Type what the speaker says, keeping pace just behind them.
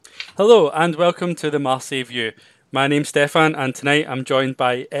Hello and welcome to the Marseille View. My name's Stefan and tonight I'm joined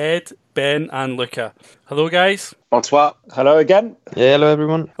by Ed, Ben and Luca. Hello guys. Bonsoir. Hello again. Yeah, hello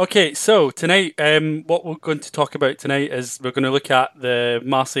everyone. Okay, so tonight what we're going to talk about tonight is we're going to look at the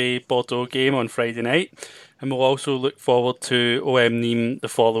Marseille-Bordeaux game on Friday night, and we'll also look forward to OM Nimes the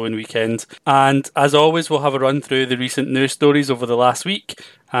following weekend. And as always, we'll have a run through the recent news stories over the last week,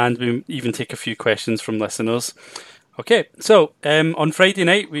 and we'll even take a few questions from listeners. Okay, so on Friday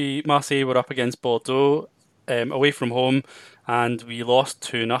night, Marseille were up against Bordeaux away from home, and we lost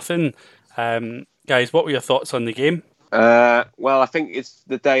 2-0. Guys, what were your thoughts on the game? Well, I think it's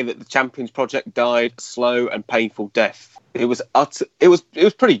the day that the Champions Project died a slow and painful death. It was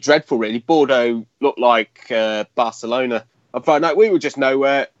pretty dreadful, really. Bordeaux looked like Barcelona on Friday night. We were just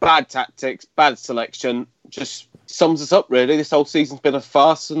nowhere. Bad tactics, bad selection. Just sums us up, really. This whole season's been a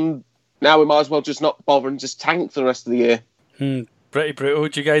farce, and now we might as well just not bother and just tank for the rest of the year. Pretty brutal.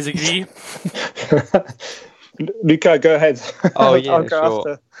 Do you guys agree? Luca, go ahead. Oh yeah, I'll go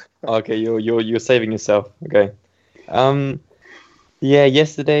sure. after. Okay, you're saving yourself. Okay. Yeah,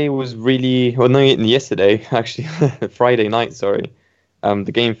 yesterday was really yesterday actually, Friday night. Sorry.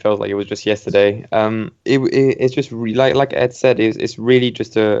 The game felt like it was just yesterday. It's just like Ed said, it's really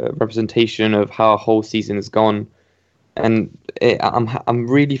just a representation of how a whole season has gone. And I'm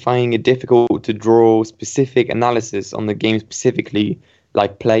really finding it difficult to draw specific analysis on the game specifically,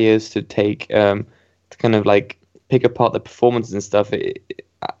 like players to take to kind of like pick apart the performances and stuff.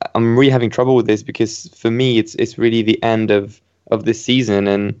 I'm really having trouble with this because for me it's really the end of this season,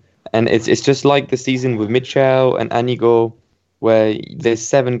 and it's just like the season with Mitchell and Anigo, where there's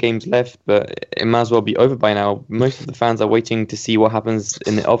 7 games left, but it might as well be over by now. Most of the fans are waiting to see what happens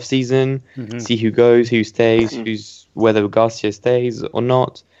in the off season, see who goes, who stays, whether Garcia stays or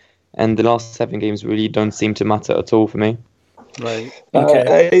not. And the last 7 games really don't seem to matter at all for me. Right.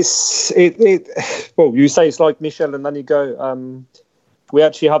 Okay. Well, you say it's like Michel and Anigo. We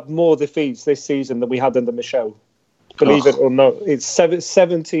actually have more defeats this season than we had under Michel. Believe it or not, it's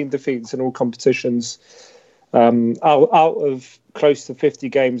 17 defeats in all competitions. Out of close to 50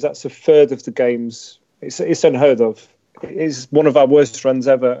 games, that's a third of the games. It's unheard of. It's one of our worst runs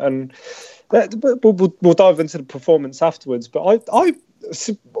ever, and we'll dive into the performance afterwards. But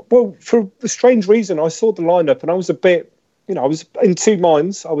for a strange reason, I saw the lineup and I was a bit, I was in two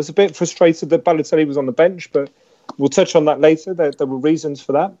minds. I was a bit frustrated that Balotelli was on the bench, but we'll touch on that later. There were reasons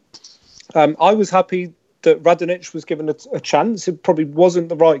for that. I was happy that Radonjic was given a chance. It probably wasn't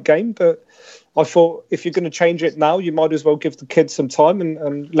the right game, but I thought if you're going to change it now, you might as well give the kid some time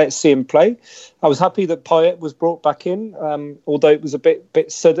and let's see him play. I was happy that Payet was brought back in, although it was a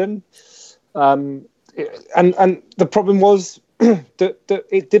bit sudden. And the problem was that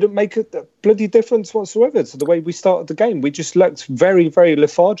it didn't make a bloody difference whatsoever to the way we started the game. We just looked very, very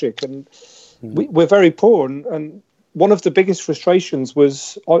lethargic, and we're very poor. And one of the biggest frustrations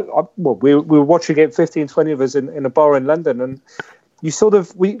was, we were watching it, 15, 20 of us in a bar in London, and we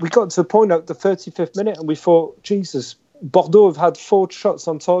got to a point at the 35th minute and we thought, Jesus, Bordeaux have had 4 shots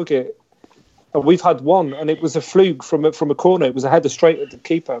on target and we've had 1, and it was a fluke from a corner. It was a header straight at the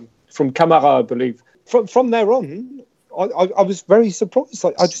keeper from Camara, I believe. From there on, I was very surprised.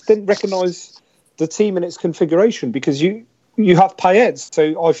 I just didn't recognise the team in its configuration because you have Payet.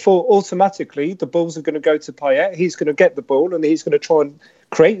 So I thought automatically the balls are going to go to Payet. He's going to get the ball and he's going to try and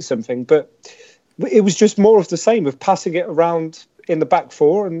create something. But it was just more of the same, of passing it around in the back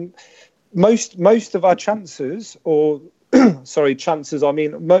four, and most of our chances, or chances, I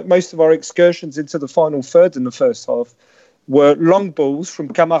mean, most of our excursions into the final third in the first half were long balls from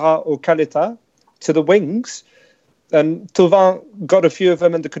Camara or Caleta to the wings, and Thauvin got a few of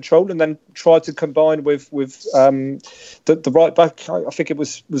them under control and then tried to combine with the right back. I think it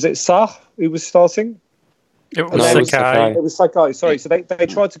was it Sarr who was starting? It was Sakai. It was Sakai, sorry. So they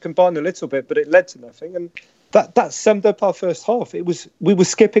tried to combine a little bit, but it led to nothing. And that summed up our first half. We were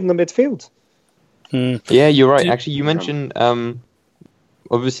skipping the midfield. Yeah, you're right. Actually, you mentioned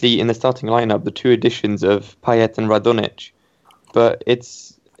obviously in the starting lineup the 2 additions of Payet and Radonjic, but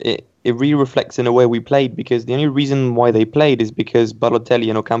it really reflects in a way we played, because the only reason why they played is because Balotelli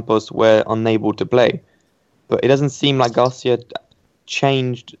and Ocampos were unable to play. But it doesn't seem like Garcia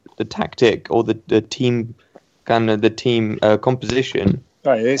changed the tactic or the team composition.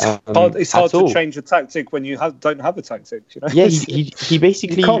 Right, it's hard to change a tactic when you don't have a tactic. Yeah, he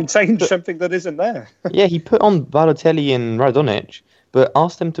basically, you can't change something that isn't there. Yeah, he put on Balotelli and Radonjic, but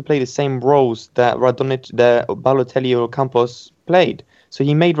asked them to play the same roles that Balotelli or Campos played. So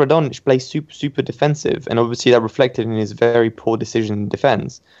he made Radonjic play super defensive, and obviously that reflected in his very poor decision in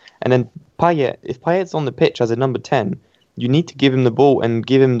defense. And then Payet, if Payet's on the pitch as a number 10, you need to give him the ball and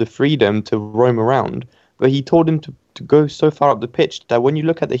give him the freedom to roam around. But he told him to go so far up the pitch that when you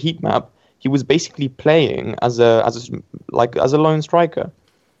look at the heat map, he was basically playing as a lone striker.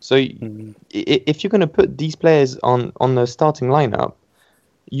 So if you're going to put these players on the starting lineup,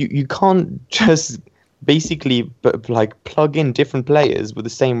 you can't just basically plug in different players with the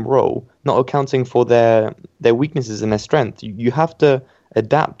same role, not accounting for their weaknesses and their strength. You have to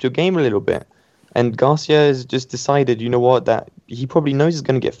adapt your game a little bit. And Garcia has just decided, you know what, that he probably knows he's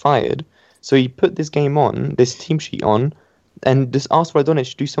going to get fired. So he put this team sheet on, and just asked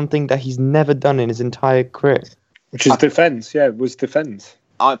Radonjic to do something that he's never done in his entire career. Which is defence, yeah, it was defence.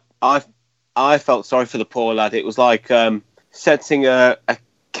 I felt sorry for the poor lad. It was like setting a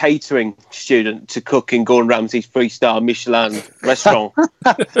catering student to cook in Gordon Ramsay's 3-star Michelin restaurant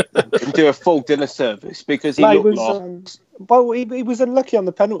and do a full dinner service because he looked lost. He was unlucky on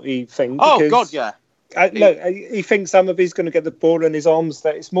the penalty thing. Oh, God, yeah. Look, he thinks Amavi's going to get the ball in his arms.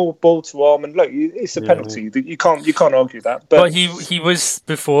 That it's more ball to arm, and look, it's a penalty. You can't argue that. But he was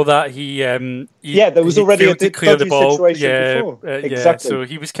before that. There was already a dodgy situation before. Yeah, Exactly. so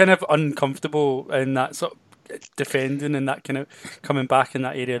he was kind of uncomfortable in that sort of defending and that kind of coming back in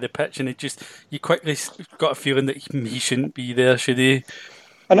that area of the pitch, and you quickly got a feeling that he shouldn't be there, should he?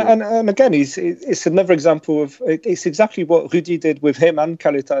 And again, it's another example of it's exactly what Rudy did with him and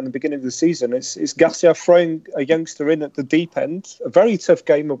Caleta in the beginning of the season. It's Garcia throwing a youngster in at the deep end, a very tough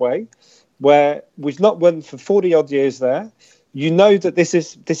game away, where we've not won for 40 odd years there. You know that this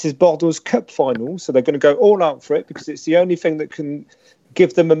is Bordeaux's cup final, so they're going to go all out for it because it's the only thing that can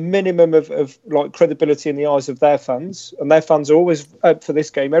give them a minimum of like credibility in the eyes of their fans, and their fans are always up for this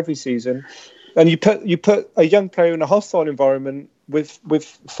game every season. And you put a young player in a hostile environment with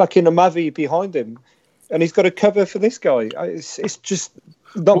fucking Amavi behind him, and he's got to cover for this guy. It's just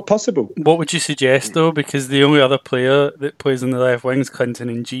not possible. What would you suggest though? Because the only other player that plays in the left wing is Clinton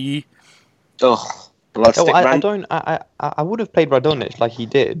and G. Oh, I would have played Radonjic like he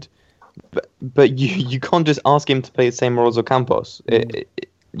did, but you can't just ask him to play the same role as Ocampos.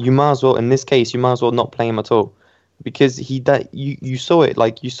 You might as well, in this case, not play him at all. Because you saw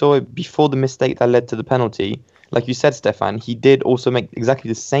it before the mistake that led to the penalty. Like you said, Stefan, he did also make exactly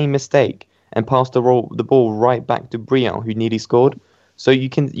the same mistake and passed the ball right back to Briand, who nearly scored. So you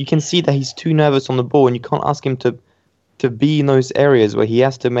can see that he's too nervous on the ball, and you can't ask him to be in those areas where he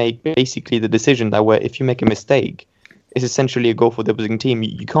has to make basically the decision that where if you make a mistake, it's essentially a goal for the opposing team.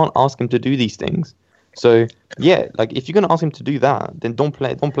 You can't ask him to do these things. So yeah, like if you're gonna ask him to do that, then don't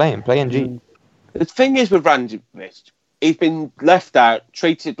play him. Play NG. The thing is with Randovic, he's been left out,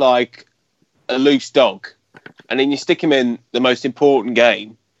 treated like a loose dog, and then you stick him in the most important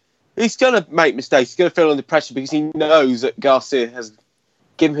game. He's going to make mistakes. He's going to feel under pressure because he knows that Garcia has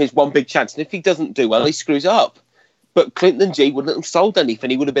given him his one big chance. And if he doesn't do well, he screws up. But Clinton G wouldn't have sold anything.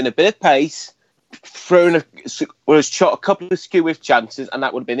 He would have been a bit of pace, shot a couple of skew-with chances, and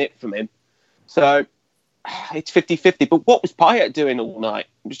that would have been it from him. So it's 50-50. But what was Payet doing all night?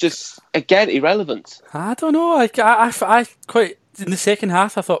 It was just, again, irrelevant. I don't know. I quite, in the second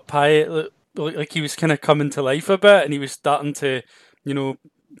half, I thought Payet looked like he was kind of coming to life a bit, and he was starting to,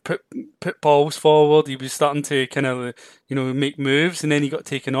 put balls forward. He was starting to kind of, make moves, and then he got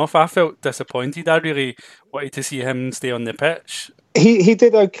taken off. I felt disappointed. I really wanted to see him stay on the pitch. He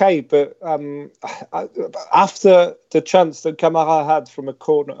did okay, but after the chance that Camara had from a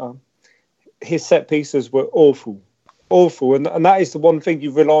corner, his set pieces were awful, and that is the one thing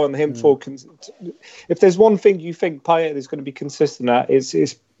you rely on him for. If there's one thing you think Payet is going to be consistent at,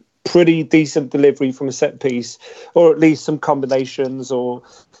 it's pretty decent delivery from a set piece, or at least some combinations, or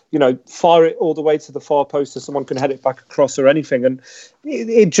fire it all the way to the far post so someone can head it back across or anything. And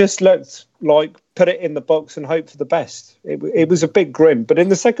it just looked like put it in the box and hope for the best. It was a bit grim. But in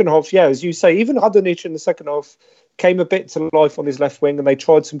the second half, yeah, as you say, even Radonjic in the second half came a bit to life on his left wing, and they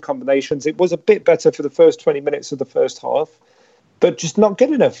tried some combinations. It was a bit better for the first 20 minutes of the first half, but just not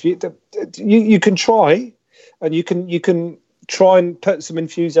good enough. You can try, and you can try and put some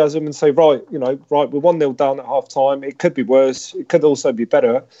enthusiasm and say, right, we're 1-0 down at half time. It could be worse. It could also be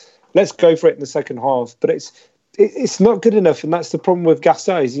better. Let's go for it in the second half. But it's not good enough, and that's the problem with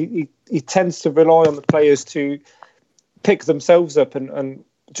Garcia. He tends to rely on the players to pick themselves up and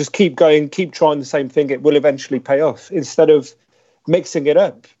just keep going, keep trying the same thing. It will eventually pay off instead of mixing it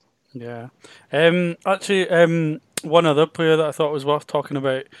up. Yeah. Actually, one other player that I thought was worth talking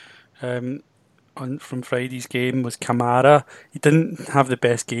about from Friday's game was Kamara. He didn't have the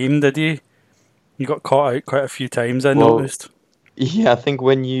best game, did he? He got caught out quite a few times, I noticed. Yeah, I think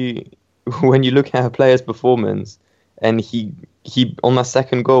when you look at a player's performance, and he on that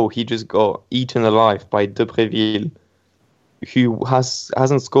second goal, he just got eaten alive by Depreville. who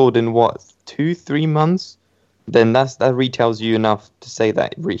hasn't scored in 2-3 months, then that retells you enough to say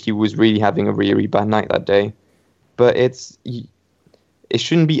that he was really having a really bad night that day. But it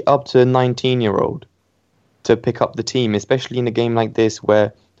shouldn't be up to a 19-year-old to pick up the team, especially in a game like this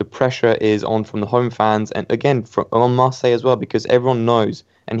where the pressure is on from the home fans and again on Marseille as well, because everyone knows.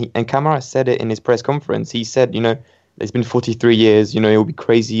 And Camara said it in his press conference. He said, it's been 43 years. It'll be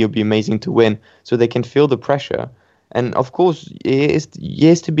crazy. It'll be amazing to win. So they can feel the pressure. And of course, it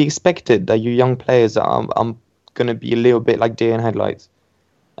is to be expected that you young players are going to be a little bit like deer in headlights.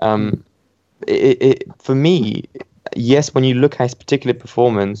 For me, yes, when you look at his particular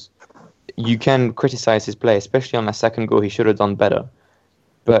performance, you can criticize his play, especially on that second goal. He should have done better.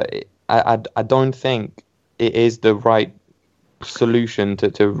 But I don't think it is the right solution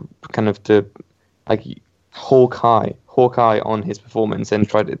to hawk eye on his performance and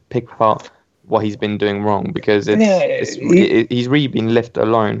try to pick apart what he's been doing wrong, because he's really been left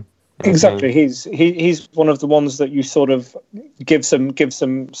alone. Exactly, he's one of the ones that you sort of give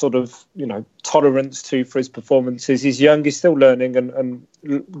some sort of tolerance to for his performances. He's young, he's still learning, and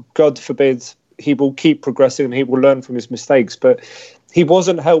God forbid he will keep progressing and he will learn from his mistakes. But he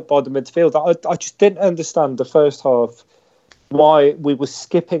wasn't helped by the midfield. I just didn't understand the first half why we were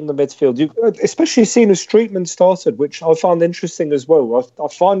skipping the midfield, especially seeing as Streetman started, which I found interesting as well. I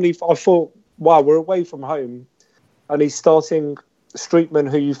thought, wow, we're away from home, and he's starting Streetman,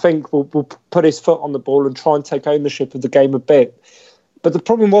 who you think will put his foot on the ball and try and take ownership of the game a bit. But the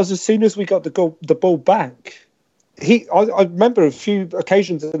problem was, as soon as we got the ball back, I remember a few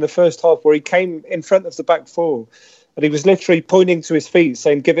occasions in the first half where he came in front of the back four and he was literally pointing to his feet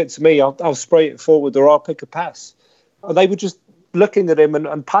saying, give it to me, I'll spray it forward or I'll pick a pass. And they were just looking at him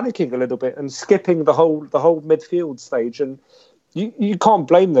and panicking a little bit and skipping the whole midfield stage. And you can't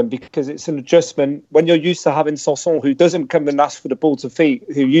blame them, because it's an adjustment when you're used to having Sanson, who doesn't come and ask for the ball to feet,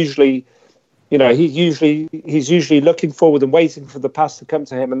 who usually, he's usually looking forward and waiting for the pass to come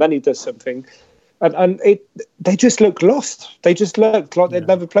to him, and then he does something. And they just look lost. They just looked like they'd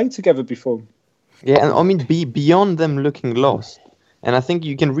never played together before. Yeah, and I mean, beyond them looking lost, and I think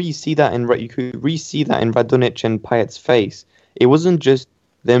you could re-see that in Radonjic and Payet's face. It wasn't just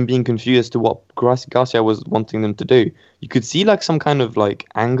them being confused as to what Garcia was wanting them to do. You could see some kind of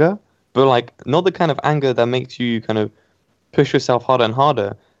anger, but not the kind of anger that makes you kind of push yourself harder and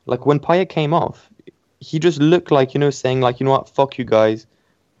harder. When Payet came off, he just looked saying you know what, fuck you guys,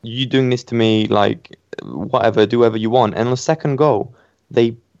 you doing this to me, whatever, do whatever you want. And on the second goal,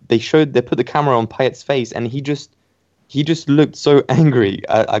 they put the camera on Payet's face, and he just looked so angry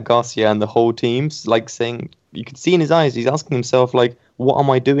at Garcia and the whole team, saying, you could see in his eyes, he's asking himself, what am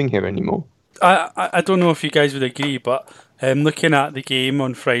I doing here anymore? I don't know if you guys would agree, but looking at the game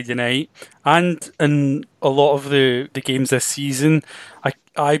on Friday night and in a lot of the games this season,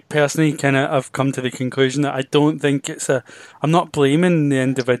 I personally kind of have come to the conclusion that I don't think I'm not blaming the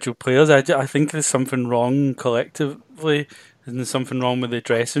individual players. I think there's something wrong collectively. There's something wrong with the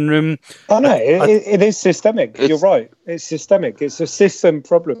dressing room. Oh no, it is systemic. You're right. It's systemic. It's a system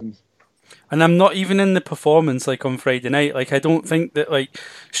problem. And I'm not even in the performance on Friday night. I don't think that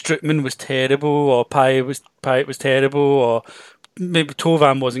Strickman was terrible or Payet was terrible, or maybe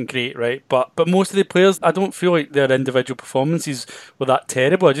Tovan wasn't great, right? But most of the players, I don't feel like their individual performances were that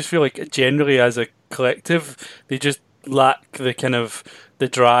terrible. I just feel like generally as a collective, they just lack the kind of the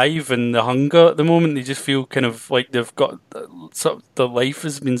drive and the hunger at the moment. They just feel kind of like they've got sort of the life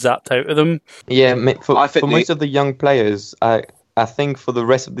has been zapped out of them. Yeah, for most of the young players, I think for the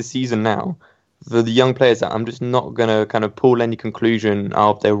rest of the season now, for the young players, I'm just not going to kind of pull any conclusion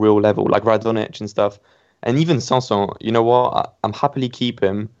out of their real level, like Radonjic and stuff. And even Sanson, you know what? I'm happily keep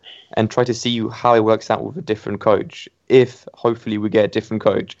him and try to see how it works out with a different coach, if hopefully we get a different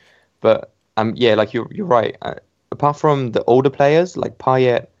coach. But you're right. Apart from the older players like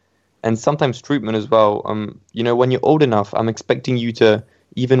Payet and sometimes Strootman as well, when you're old enough, I'm expecting you to,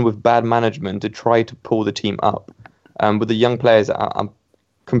 even with bad management, to try to pull the team up. With the young players, I'm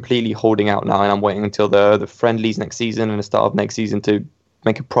completely holding out now, and I'm waiting until the friendlies next season and the start of next season to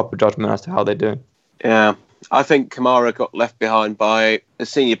make a proper judgment as to how they're doing. Yeah, I think Kamara got left behind by the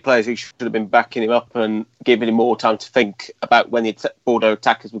senior players who should have been backing him up and giving him more time to think about when the Bordeaux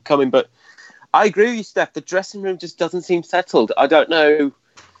attackers were coming. But I agree with you, Steph. The dressing room just doesn't seem settled. I don't know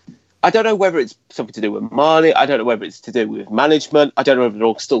whether it's something to do with money. I don't know whether it's to do with management. I don't know whether they're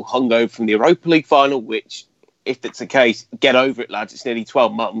all still hungover from the Europa League final, which, if it's the case, get over it, lads. It's nearly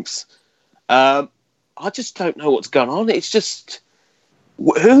 12 months. I just don't know what's going on. It's just,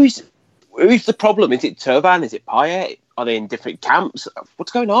 who's the problem? Is it Turban? Is it Payet? Are they in different camps?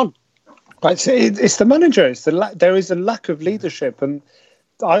 What's going on? But it's the manager. There is a lack of leadership, and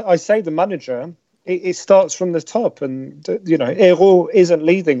I say the manager. It starts from the top, and Hero isn't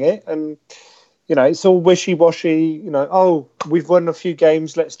leading it, and it's all wishy-washy. We've won a few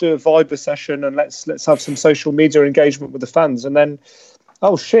games. Let's do a Viber session, and let's have some social media engagement with the fans, and then,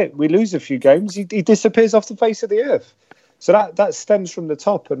 oh shit, we lose a few games. He disappears off the face of the earth. So that stems from the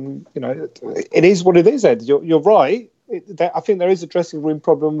top, and it is what it is. Ed, you're right. I think there is a dressing room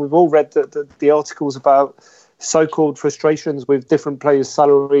problem. We've all read the articles about so-called frustrations with different players'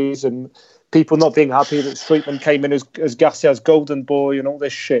 salaries and people not being happy that Streetman came in as Garcia's golden boy and all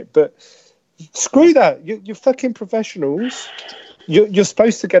this shit. But screw that. You're fucking professionals. You're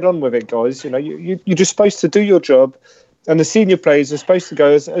supposed to get on with it, guys. You're just supposed to do your job, and the senior players are supposed to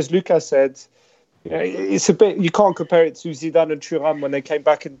go, as Lucas said. It's a bit. You can't compare it to Zidane and Thuram when they came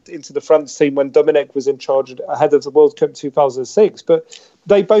back into the France team when Dominic was in charge ahead of the World Cup 2006. But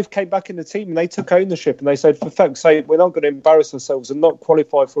they both came back in the team and they took ownership and they said, for fuck's sake, we're not going to embarrass ourselves and not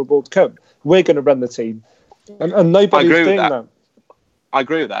qualify for a World Cup. We're going to run the team. And nobody's doing that. I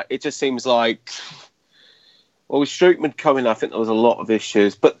agree with that. It just seems like, with Strootman coming, I think there was a lot of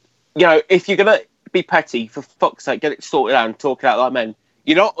issues. But, if you're going to be petty, for fuck's sake, get it sorted out and talk it out like men.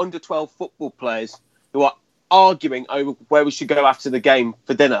 You're not under 12 football players who are arguing over where we should go after the game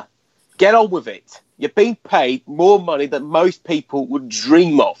for dinner. Get on with it. You're being paid more money than most people would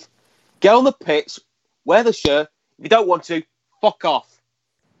dream of. Get on the pitch, wear the shirt. If you don't want to, fuck off.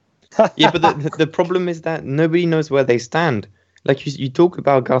 Yeah, but the problem is that nobody knows where they stand. Like you talk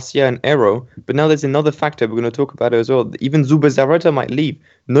about Garcia and Ero, but now there's another factor we're going to talk about it as well. Even Zubizarreta might leave.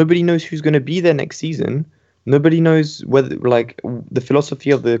 Nobody knows who's going to be there next season. Nobody knows whether, the philosophy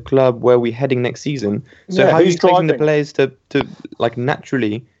of the club, where we're heading next season. So how are you expecting the players to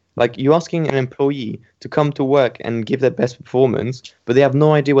naturally, you're asking an employee to come to work and give their best performance, but they have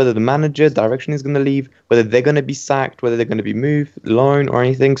no idea whether the manager, direction is going to leave, whether they're going to be sacked, whether they're going to be moved, loan or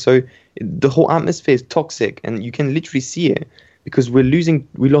anything. So the whole atmosphere is toxic, and you can literally see it because we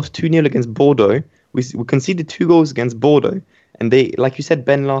lost 2-0 against Bordeaux. We conceded 2 goals against Bordeaux, and they, like you said,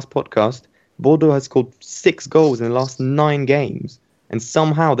 Ben, last podcast, Bordeaux has scored 6 goals in the last 9 games, and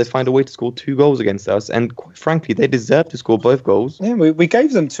somehow they find a way to score 2 goals against us. And quite frankly, they deserve to score both goals. Yeah, we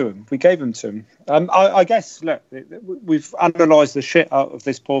gave them to him. I guess, look, we've analysed the shit out of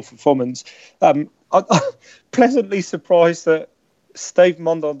this poor performance. I'm pleasantly surprised that Steve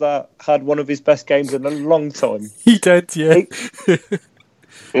Mandanda had one of his best games in a long time. He did, yeah.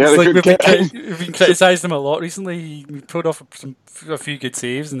 We've been criticised him a lot recently. He pulled off a few good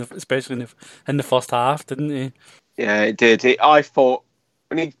saves, especially in the first half, didn't he? Yeah, it did. I thought,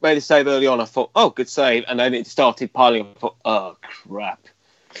 when he made a save early on, I thought, oh, good save. And then it started piling up. I thought, oh, crap.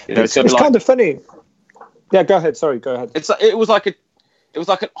 It's kind of funny. Yeah, go ahead. Sorry, go ahead. It was like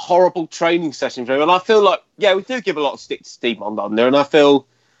a horrible training session for him. And I feel like, we do give a lot of stick to Steve Mandanda, and I feel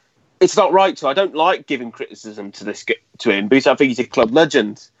it's not right to. I don't like giving criticism to him because I think he's a club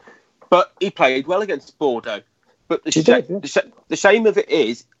legend. But he played well against Bordeaux. But the shame of it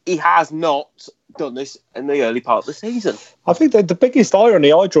is he has not done this in the early part of the season. I think that the biggest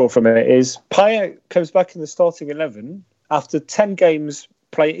irony I draw from it is Payet comes back in the starting 11 after 10 games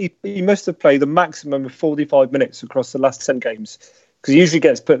play. He must have played the maximum of 45 minutes across the last 10 games because he usually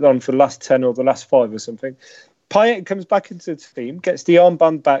gets put on for the last 10 or the last 5 or something. Payet comes back into the team, gets the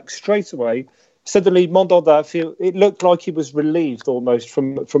armband back straight away. Suddenly, Mandanda, it looked like he was relieved almost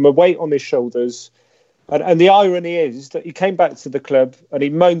from a weight on his shoulders. And the irony is that he came back to the club and he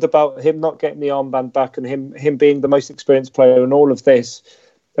moaned about him not getting the armband back and him being the most experienced player and all of this.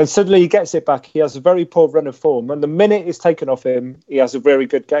 And suddenly he gets it back. He has a very poor run of form. And the minute it's taken off him, he has a very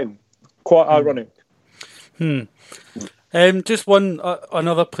good game. Quite ironic. Just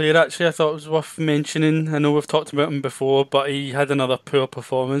another player actually I thought was worth mentioning. I know we've talked about him before, but he had another poor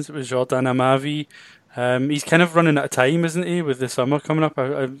performance. It was Jordan Amavi. He's kind of running out of time, isn't he, with the summer coming up?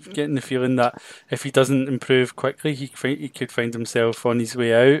 I'm getting the feeling that if he doesn't improve quickly, he could find himself on his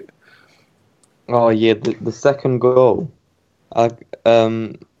way out. Oh yeah, the second goal. Oh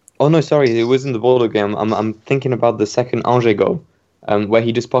no, sorry, it wasn't the Bordeaux game. I'm thinking about the second Angers goal, where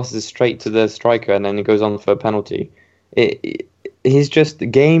he just passes straight to the striker and then he goes on for a penalty. He's just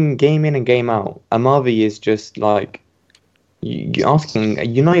game in and game out. Amavi is just like you're asking.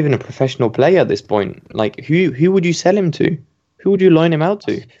 You're not even a professional player at this point. Like who would you sell him to? Who would you loan him out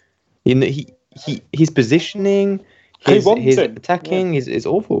to? His positioning, his attacking is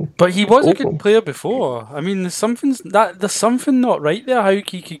awful. But he was a good player before. I mean, there's something not right there. How he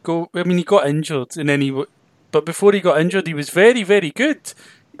could go? I mean, he got injured and then but before he got injured, he was very, very good.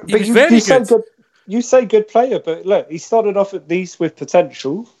 He was very good. You say good player, but look, he started off at least with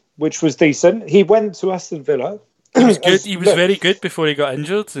potential. which was decent. He went to Aston Villa. He was good. He was very good before he got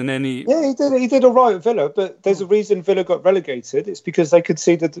injured, and then he did all right at Villa. But there's a reason Villa got relegated. It's because they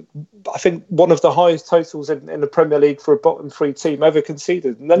conceded, I think, one of the highest totals in the Premier League for a bottom three team ever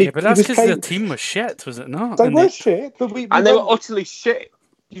conceded. And then but that's because the team was shit, was it not? They were shit, but they were utterly shit.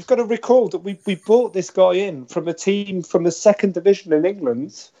 You've got to recall that we brought this guy in from a team from the second division in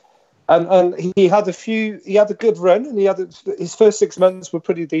England. And he had a good run, and his first 6 months were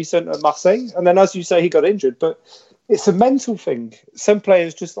pretty decent at Marseille. And then, as you say, he got injured. But it's a mental thing. Some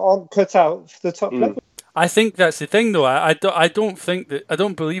players just aren't cut out for the top level. I think that's the thing, though. I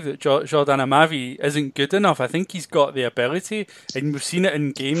don't believe that Jordan Amavi isn't good enough. I think he's got the ability, and we've seen it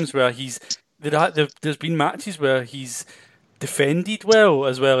in games where there's been matches where he's defended well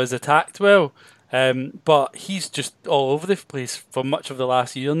as attacked well. But he's just all over the place for much of the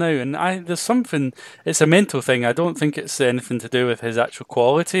last year now, and it's a mental thing. I don't think it's anything to do with his actual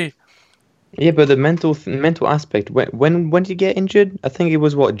quality. Yeah, but the mental aspect. When did he get injured? I think it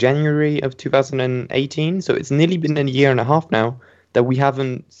was January of 2018. So it's nearly been a year and a half now that we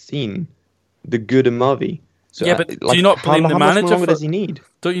haven't seen the good Amavi. So yeah, but do you not blame the manager? How much longer does he need?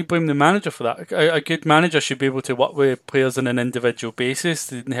 Don't you blame the manager for that? A good manager should be able to work with players on an individual basis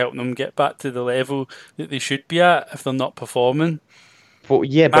and help them get back to the level that they should be at if they're not performing. But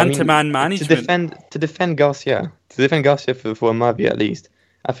yeah, man-to-man management. To defend Garcia for Amavi at least.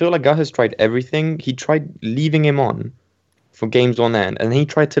 I feel like Garcia's tried everything. He tried leaving him on for games on end, and he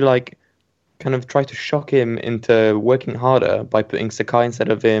tried to try to shock him into working harder by putting Sakai instead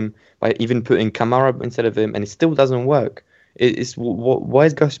of him, by even putting Kamara instead of him, and it still doesn't work. Why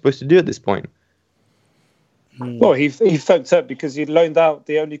is Garcia supposed to do at this point? Well, he fucked up because he loaned out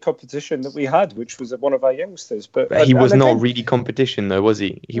the only competition that we had, which was one of our youngsters. But he was not really competition, though, was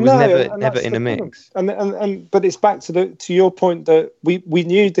he? He was never in a mix. But it's back to your point that we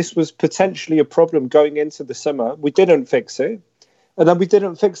knew this was potentially a problem going into the summer. We didn't fix it. And then we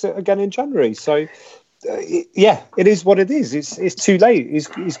didn't fix it again in January. So, it is what it is. It's too late.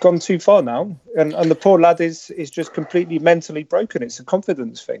 He's gone too far now. And the poor lad is just completely mentally broken. It's a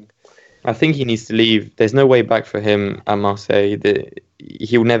confidence thing. I think he needs to leave. There's no way back for him at Marseille.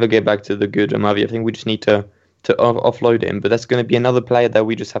 He'll never get back to the good Amavi. I think we just need to offload him. But that's going to be another player that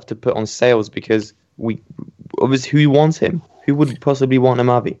we just have to put on sales because obviously who wants him? Who would possibly want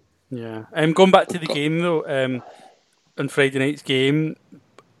Amavi? Yeah. Going back to the game, though, on Friday night's game,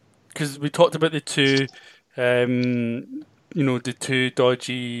 because we talked about the two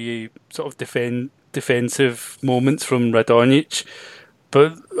dodgy sort of defensive moments from Radonjic,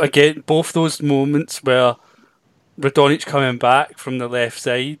 but again, both those moments where Radonjic coming back from the left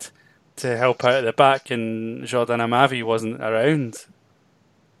side to help out at the back, and Jordan Amavi wasn't around.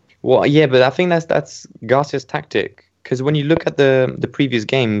 Well, yeah, but I think that's Garcia's tactic. Because when you look at the previous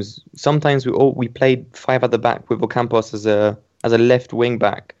games, sometimes we played five at the back with Ocampos as a left wing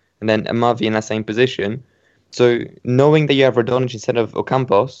back, and then Amavi in that same position. So knowing that you have Radonjic instead of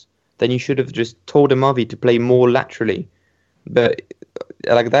Ocampos, then you should have just told Amavi to play more laterally. But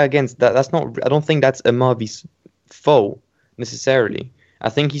like that again, that's not. I don't think that's Amavi's fault necessarily. I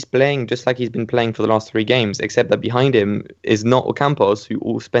think he's playing just like he's been playing for the last 3 games, except that behind him is not Ocampos, who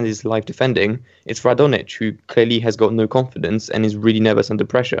all spends his life defending. It's Radonjic, who clearly has got no confidence and is really nervous under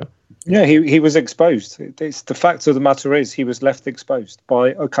pressure. Yeah, he was exposed. It's the fact of the matter is he was left exposed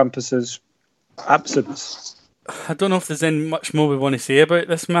by Ocampos's absence. I don't know if there's any much more we want to say about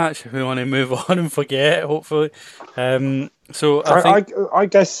this match. If we want to move on and forget, hopefully. So I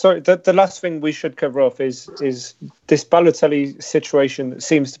guess the last thing we should cover off is this Balotelli situation that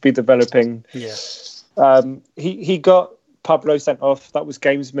seems to be developing. Yeah. He got Pablo sent off. That was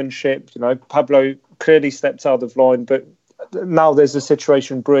gamesmanship. You know, Pablo clearly stepped out of line, but now there's a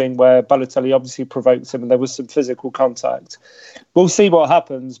situation brewing where Balotelli obviously provoked him, and there was some physical contact. We'll see what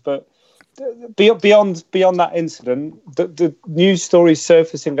happens, but beyond that incident, the news stories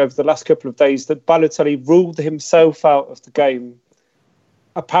surfacing over the last couple of days that Balotelli ruled himself out of the game.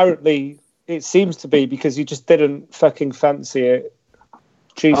 Apparently, it seems to be because he just didn't fucking fancy it.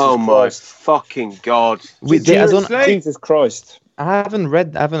 Jesus Christ. My fucking God. Jesus Christ. I haven't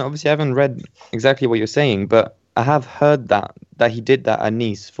read exactly what you're saying, but I have heard that he did that at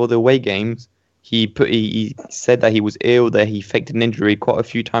Nice for the away games. He said that he was ill, that he faked an injury quite a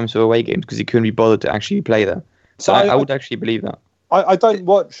few times for away games because he couldn't be bothered to actually play there. So I would actually believe that. I don't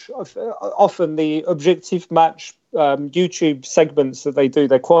watch often the objective match YouTube segments that they do.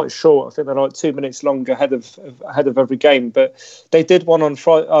 They're quite short. I think they're like 2 minutes long ahead of every game. But they did one on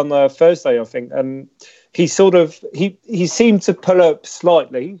Thursday, I think, and he he seemed to pull up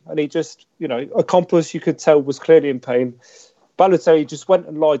slightly, and he just Ocampos, you could tell, was clearly in pain. Balotelli just went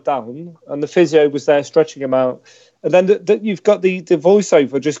and lied down, and the physio was there stretching him out. And then you've got the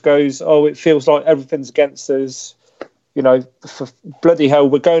voiceover just goes, "Oh, it feels like everything's against us. You know, for bloody hell,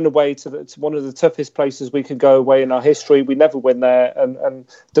 we're going away to one of the toughest places we can go away in our history. We never win there, and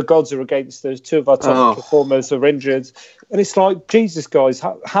the gods are against us. Two of our top performers are injured." And it's like, Jesus, guys,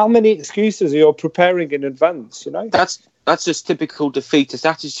 how many excuses are you preparing in advance? You know, that's just typical defeatist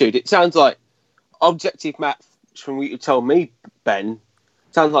attitude. It sounds like objective math from what you told me, Ben.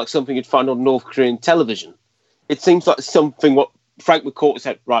 Sounds like something you'd find on North Korean television. It seems like something what Frank McCourt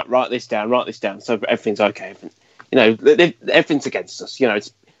said. Right, write this down, so everything's okay. You know, everything's against us. You know,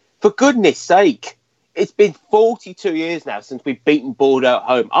 it's, for goodness sake, it's been 42 years now since we've beaten Bordeaux at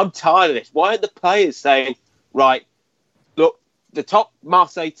home. I'm tired of this. Why are the players saying, right, look, the top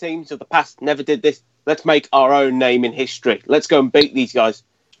Marseille teams of the past never did this. Let's make our own name in history. Let's go and beat these guys.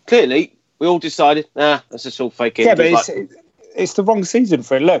 Clearly, we all decided, that's just all fake. Yeah, but it's the wrong season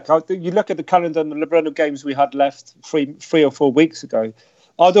for it. Look, you look at the calendar and the run of games we had left three or 4 weeks ago.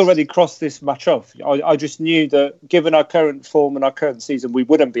 I'd already crossed this match off. I just knew that given our current form and our current season, we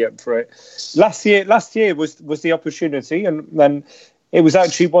wouldn't be up for it. Last year was the opportunity, and then it was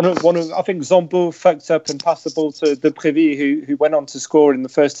actually one of I think Zombo fucked up and passed the ball to De Prévy, who went on to score in the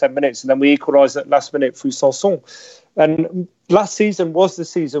first 10 minutes, and then we equalised at last minute through Sanson. And last season was the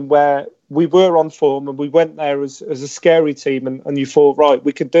season where we were on form and we went there as a scary team, and you thought, right,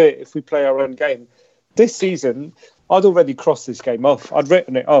 we could do it if we play our own game. This season, I'd already crossed this game off. I'd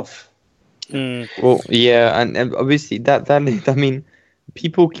written it off. Well, yeah, and obviously that I mean,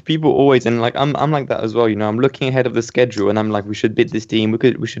 people always, and like I'm like that as well. You know, I'm looking ahead of the schedule, and I'm like, we should beat this team.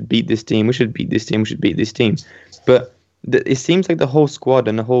 We should beat this team. We should beat this team. We should beat this team. But it seems like the whole squad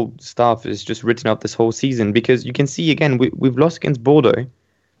and the whole staff is just written up this whole season, because you can see again we've lost against Bordeaux,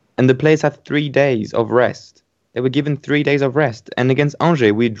 and the players had 3 days of rest. They were given 3 days of rest, and against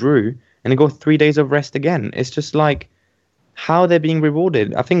Angers we drew. And they got 3 days of rest again. It's just like, how they're being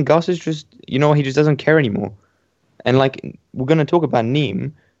rewarded. I think Gus is just, he just doesn't care anymore. And like, we're going to talk about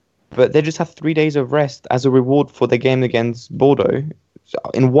Nimes, but they just have 3 days of rest as a reward for their game against Bordeaux. So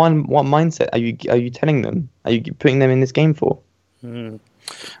in what mindset are you telling them? Are you putting them in this game for?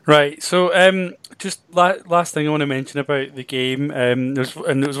 Right. So, just last thing I want to mention about the game. It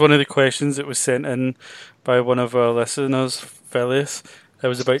was one of the questions that was sent in by one of our listeners, Phyllis. It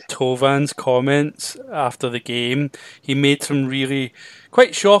was about Tovan's comments after the game. He made some really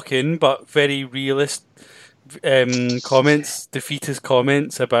quite shocking but very realist comments, defeatist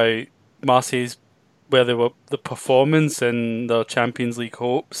comments about Marseille's, the performance and their Champions League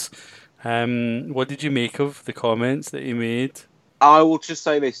hopes. What did you make of the comments that he made? I will just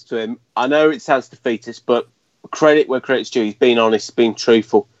say this to him. I know it sounds defeatist, but credit where credit's due. He's been honest, been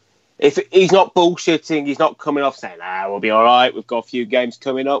truthful. If he's not bullshitting, he's not coming off saying, we'll be all right, we've got a few games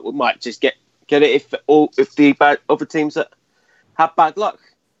coming up, we might just get it if the other teams that have bad luck.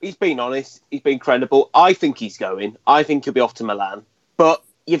 He's been honest, he's been credible. I think he's going. I think he'll be off to Milan. But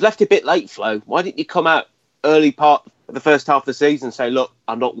you've left a bit late, Flo. Why didn't you come out early part of the first half of the season and say, look,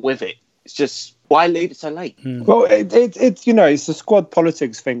 I'm not with it? It's just, why leave it so late? Well, it's a squad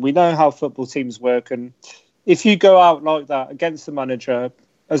politics thing. We know how football teams work, and if you go out like that against the manager,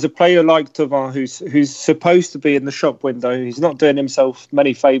 as a player like Thauvin, who's supposed to be in the shop window, he's not doing himself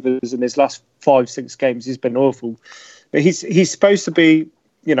many favours in his last 5-6 games. He's been awful, but he's supposed to be,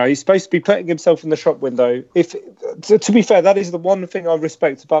 he's supposed to be putting himself in the shop window. To be fair, that is the one thing I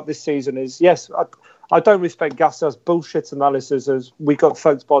respect about this season. Is yes, I don't respect Gasser's bullshit analysis as we got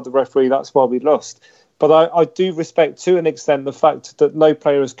fucked by the referee, that's why we lost. But I do respect to an extent the fact that no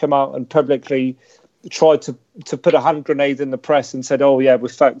player has come out and publicly tried to put a hand grenade in the press and said, "Oh yeah, we're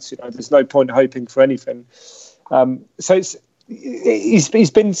fucked. There's no point hoping for anything." So he's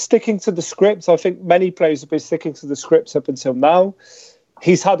been sticking to the script. I think many players have been sticking to the scripts up until now.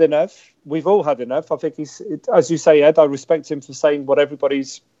 He's had enough. We've all had enough. I think as you say, Ed, I respect him for saying what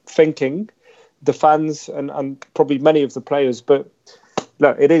everybody's thinking, the fans and probably many of the players. But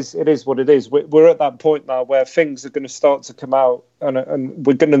look, it is what it is. We're at that point now where things are going to start to come out, and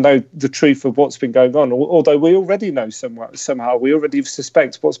we're going to know the truth of what's been going on. Although we already know somehow, we already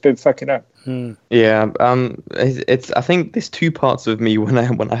suspect what's been fucking up. Yeah, it's. I think there's two parts of me when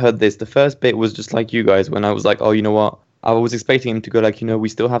I heard this. The first bit was just like you guys, when I was like, oh, you know what? I was expecting him to go like, we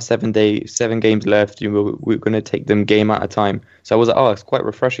still have 7 games left. We're going to take them game at a time. So I was like, oh, it's quite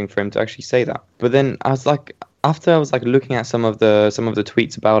refreshing for him to actually say that. But then I was like, after I was like looking at some of the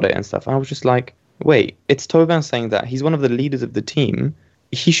tweets about it and stuff, I was just like, wait, it's Thauvin saying that he's one of the leaders of the team.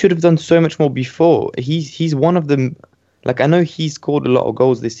 He should have done so much more before. He's one of them. Like, I know he scored a lot of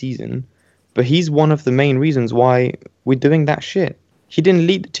goals this season, but he's one of the main reasons why we're doing that shit. He didn't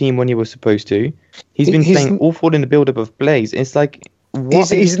lead the team when he was supposed to. He's been playing awful in the build-up of plays. It's like,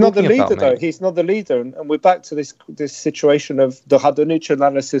 he's not the leader, about, though. He's not the leader. And we're back to this situation of the Radonjic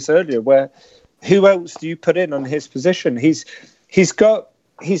analysis earlier, where who else do you put in on his position? He's got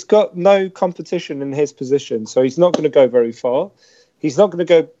no competition in his position, so he's not going to go very far. He's not going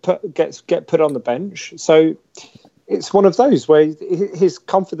to get put on the bench. So it's one of those where his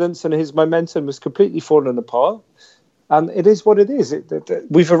confidence and his momentum has completely fallen apart. And it is what it is.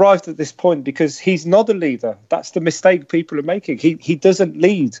 We've arrived at this point because he's not a leader. That's the mistake people are making. He doesn't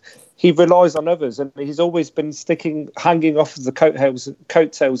lead. He relies on others, and he's always been hanging off of the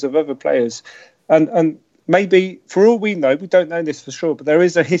coattails of other players. And maybe, for all we know, we don't know this for sure, but there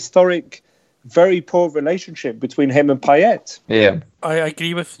is a historic, very poor relationship between him and Payet. Yeah, I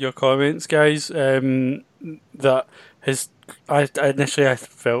agree with your comments, guys. That I initially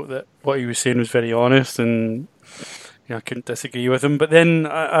felt that what he was saying was very honest, and I couldn't disagree with him. But then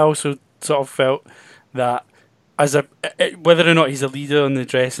I also sort of felt that whether or not he's a leader in the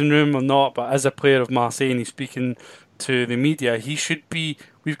dressing room or not, but as a player of Marseille and he's speaking to the media, he should be.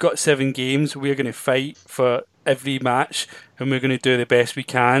 We've got 7 games. We're going to fight for every match, and we're going to do the best we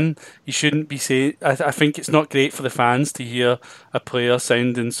can. You shouldn't be saying. I think it's not great for the fans to hear a player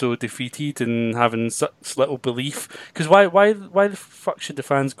sounding so defeated and having such little belief. Because why the fuck should the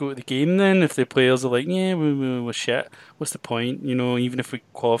fans go to the game then if the players are like, yeah, we're shit. What's the point? Even if we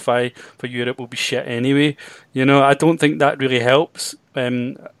qualify for Europe, we'll be shit anyway. I don't think that really helps.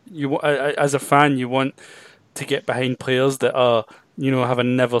 As a fan, you want to get behind players that are, have a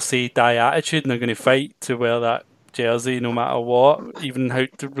never say die attitude, and they're going to fight to wear that jersey no matter what, even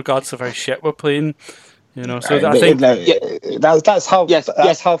regardless of how shit we're playing. So I think that's how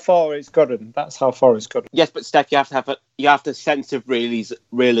far it's gotten. That's how far it's gotten. Yes, but Steph, you have the sense of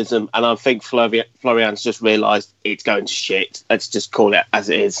realism, and I think Florian's just realised it's going to shit. Let's just call it as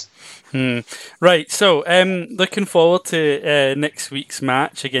it is. Right. So, looking forward to next week's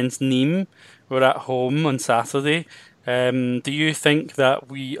match against Nimes. We're at home on Saturday. Do you think that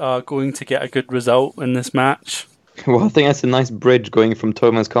we are going to get a good result in this match? Well, I think that's a nice bridge going from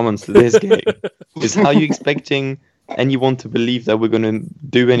Thomas' comments to this game. Is how you expecting anyone to believe that we're going to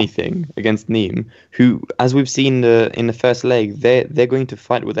do anything against Nimes, who, as we've seen in the first leg, they're going to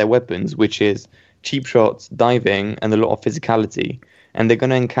fight with their weapons, which is cheap shots, diving, and a lot of physicality. And they're going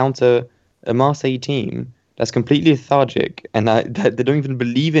to encounter a Marseille team that's completely lethargic, and that they don't even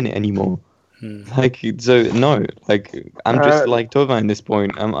believe in it anymore. I'm just like Tova in this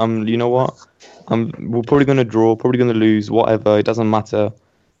point. You know what? We're probably going to draw, probably going to lose, whatever. It doesn't matter.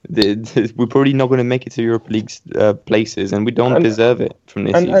 We're probably not going to make it to Europa League's places, and we don't deserve it from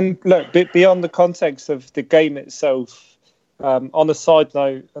this. And look, beyond the context of the game itself, on a side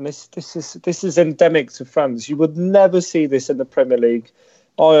note, and this is endemic to France. You would never see this in the Premier League.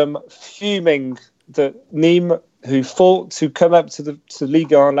 I am fuming that Nimes, who fought to come up to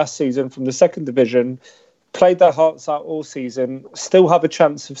Ligue 1 last season from the second division, played their hearts out all season, still have a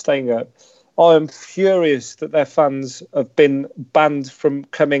chance of staying up. I am furious that their fans have been banned from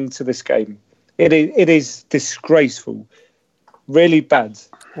coming to this game. It is disgraceful, really bad.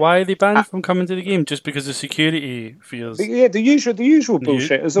 Why are they banned from coming to the game? Just because of security fears? Yeah, the usual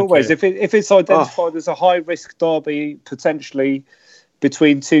bullshit as always. Okay. If it's identified as a high risk derby potentially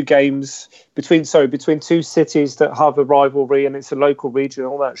between two games, between two cities that have a rivalry, and it's a local region,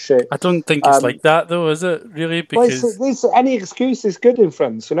 all that shit. I don't think it's like that though, is it? Really? Because any excuse is good in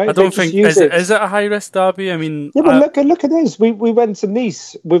France, I don't think is it a high risk derby? I mean, yeah, but look at this. We went to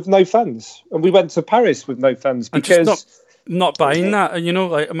Nice with no fans, and we went to Paris with no fans because. Not buying that,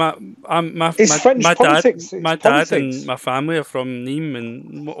 like my dad and my family are from Nimes,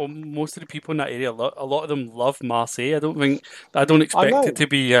 and most of the people in that area, a lot of them love Marseille. I don't expect it to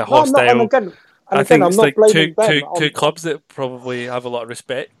be a hostile. I think it's like two clubs that probably have a lot of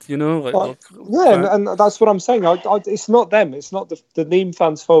respect, and that's what I'm saying. It's not them. It's not the Nimes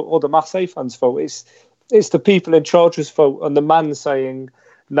fans' fault or the Marseille fans' fault. It's the people in charge's fault, and the man saying,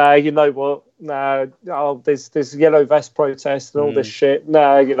 "Nah, you know what? Nah, there's yellow vest protest and all this shit.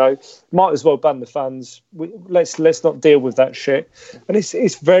 Nah, might as well ban the fans. Let's not deal with that shit." And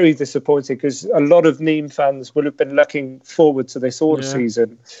it's very disappointing because a lot of Nimes fans will have been looking forward to this all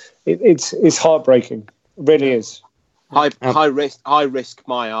season. It's heartbreaking. It really is. High risk,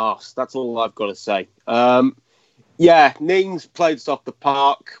 my arse. That's all I've got to say. Nimes played us off the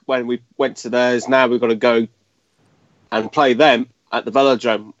park when we went to theirs. Now we've got to go and play them at the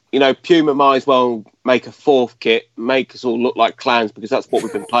Velodrome. Puma might as well make a fourth kit, make us all look like clowns because that's what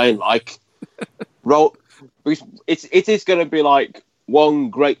we've been playing like. It is going to be like one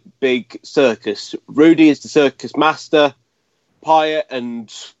great big circus. Rudy is the circus master. Pyatt and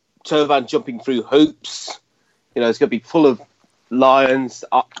Turvan jumping through hoops. You know, it's going to be full of lions,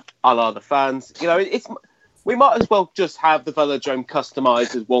 a la the fans. You know, we might as well just have the velodrome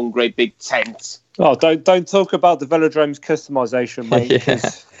customised as one great big tent. Oh, don't talk about the velodrome's customisation, mate.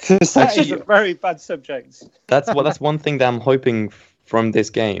 Because that is a very bad subject. That's one thing that I'm hoping from this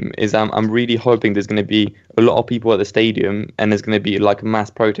game is I'm really hoping there's going to be a lot of people at the stadium and there's going to be like a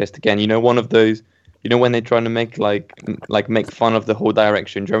mass protest again. You know, one of those. You know when they're trying to make make fun of the whole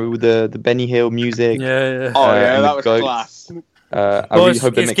direction. Do you remember the Benny Hill music? Yeah. Oh yeah, that was goats? Class. I really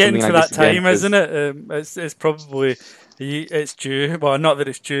hope they it's make getting something to like that this again, time, isn't it? It's probably it's due. Well, not that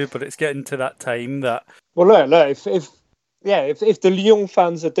it's due, but it's getting to that time that. Well, look. If the Lyon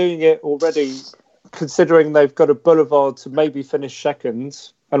fans are doing it already, considering they've got a boulevard to maybe finish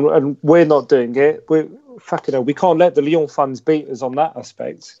second, and we're not doing it, we can't let the Lyon fans beat us on that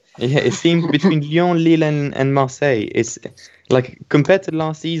aspect. Yeah, it seems between Lyon, Lille, and Marseille, it's like compared to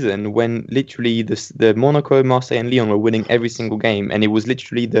last season when literally the Monaco, Marseille, and Lyon were winning every single game, and it was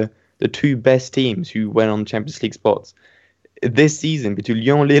literally the two best teams who went on Champions League spots. This season between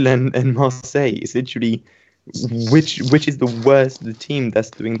Lyon, Lille, and Marseille, it's literally which is the worst, the team that's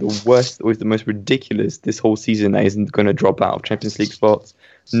doing the worst or is the most ridiculous this whole season that isn't going to drop out of Champions League spots.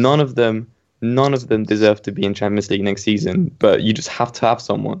 None of them deserve to be in Champions League next season, but you just have to have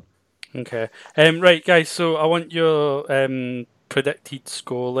someone. Okay. Right, guys, so I want your predicted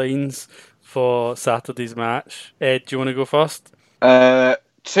scorelines for Saturday's match. Ed, do you want to go first?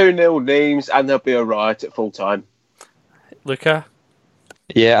 2-0 Nimes, and there'll be a riot at full time. Luca?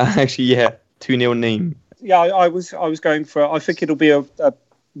 Yeah, actually, 2-0 Nimes. Yeah, I was going for. I think it'll be a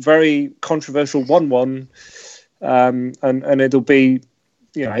very controversial 1-1, and it'll be.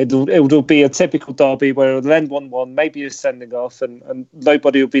 You know, it'll be a typical derby where it'll end 1-1, maybe a sending off, and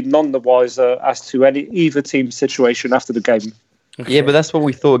nobody will be none the wiser as to either team's situation after the game. Okay. Yeah, but that's what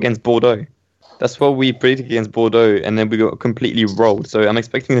we thought against Bordeaux. That's what we predicted against Bordeaux, and then we got completely rolled. So I'm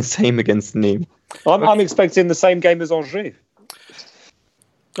expecting the same against Nimes. I'm expecting the same game as Angers.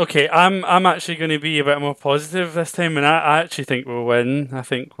 Okay, I'm actually going to be a bit more positive this time, and I actually think we'll win. I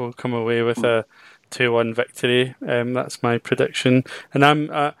think we'll come away with a 2-1 victory. That's my prediction, and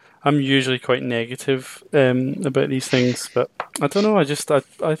I'm usually quite negative about these things, but I don't know.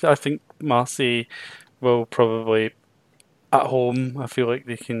 I think Marseille will probably at home. I feel like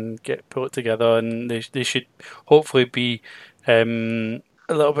they can pull it together, and they should hopefully be a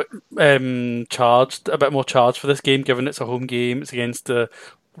little bit charged, a bit more charged for this game, given it's a home game. It's against a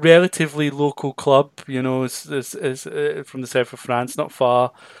relatively local club. You know, it's from the south of France, not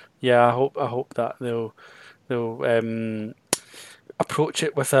far. Yeah, I hope that they'll approach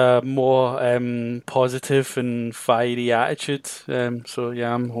it with a more positive and fiery attitude. So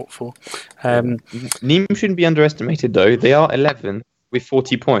yeah, I'm hopeful. Nimes shouldn't be underestimated, though. They are 11 with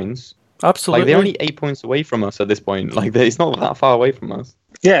 40 points. Absolutely, like they're only 8 points away from us at this point. Like it's not that far away from us.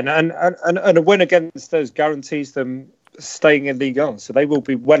 Yeah, and a win against us guarantees them staying in Ligue 1, so they will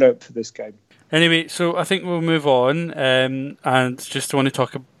be well up for this game. Anyway, so I think we'll move on, and just want to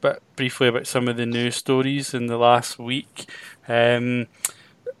talk a bit briefly about some of the news stories in the last week. The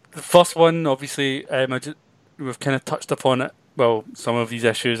first one, obviously, we've kind of touched upon it. Well, some of these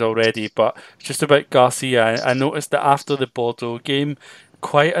issues already, but just about Garcia. I noticed that after the Bordeaux game,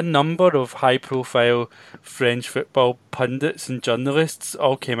 quite a number of high-profile French football pundits and journalists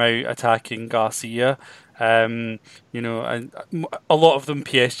all came out attacking Garcia. You know, and a lot of them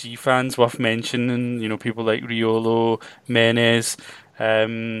PSG fans, worth mentioning. You know, people like Riolo, Menez,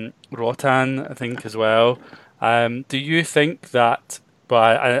 Rotan, I think as well. Do you think that?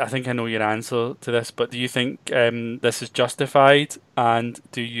 But I think I know your answer to this. But do you think this is justified? And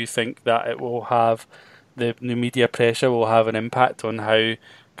do you think that it will have the media pressure will have an impact on how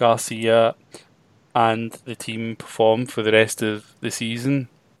Garcia and the team perform for the rest of the season?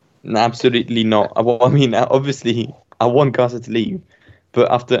 No, absolutely not. I mean, obviously, I want Garcia to leave, but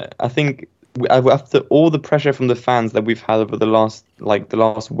after all the pressure from the fans that we've had over the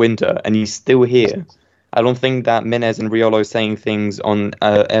last winter, and he's still here, I don't think that Menez and Riolo saying things on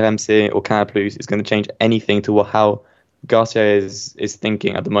RMC or Canal Plus is going to change anything to how Garcia is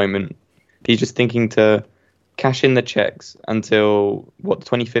thinking at the moment. He's just thinking to cash in the checks until the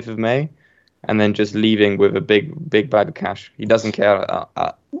 25th of May. And then just leaving with a big bag of cash. He doesn't care.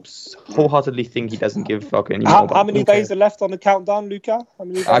 I wholeheartedly think he doesn't give a fuck anymore. How many days are left on the countdown, Luca? How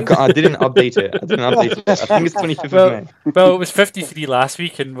many days? I didn't update it. I think it's 25th of May. Well, it was 53 last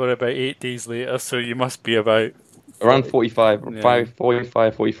week, and we're about 8 days later, so you must be about... Around 45, yeah.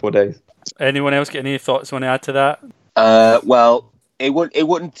 44 days. Anyone else get any thoughts want to add to that? Well, it wouldn't it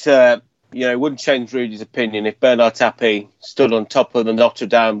wouldn't change Rudy's opinion if Bernard Tapie stood on top of the Notre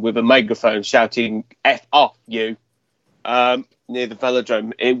Dame with a megaphone shouting "F off you" near the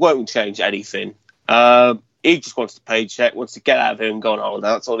velodrome. It won't change anything. He just wants to paycheck, wants to get out of here and go on holiday.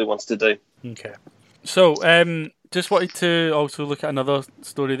 That's all he wants to do. Okay. So, just wanted to also look at another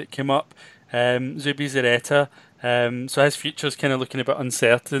story that came up. Zubi Zareta. So his future's kind of looking a bit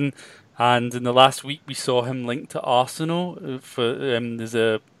uncertain. And in the last week, we saw him linked to Arsenal. For there's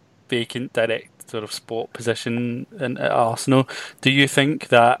a vacant direct sort of sport position at Arsenal. Do you think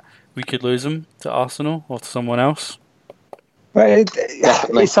that we could lose him to Arsenal or to someone else? Well,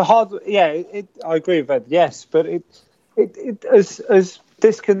 it's a hard. Yeah, I agree with Ed. Yes, but it as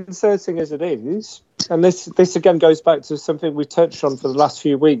disconcerting as it is, and this again goes back to something we touched on for the last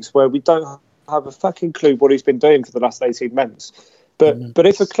few weeks, where we don't have a fucking clue what he's been doing for the last 18 months. But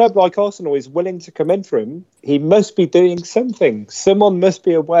if a club like Arsenal is willing to come in for him, he must be doing something. Someone must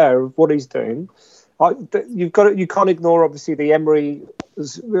be aware of what he's doing. You can't ignore obviously the Emery,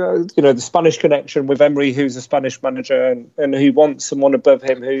 the Spanish connection with Emery, who's a Spanish manager and who wants someone above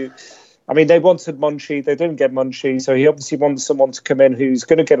him. They wanted Monchi, they didn't get Monchi, so he obviously wants someone to come in who's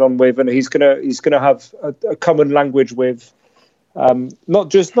going to get on with, and he's going to have a common language with, not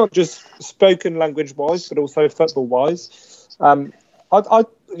just spoken language wise, but also football wise. Let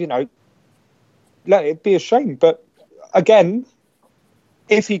it be a shame, but again,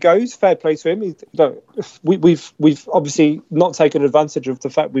 if he goes, fair play to him. We've obviously not taken advantage of the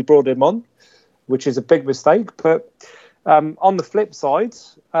fact we brought him on, which is a big mistake. But on the flip side,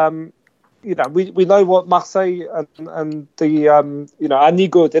 we know what Marseille and the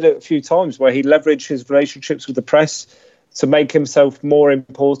Anigo did it a few times, where he leveraged his relationships with the press to make himself more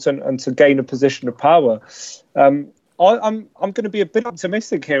important and to gain a position of power. I'm going to be a bit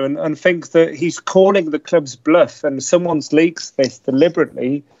optimistic here and think that he's calling the club's bluff, and someone's leaked this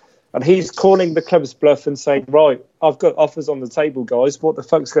deliberately, and he's calling the club's bluff and saying, right, I've got offers on the table, guys. What the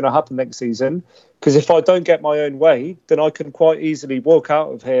fuck's going to happen next season? Because if I don't get my own way, then I can quite easily walk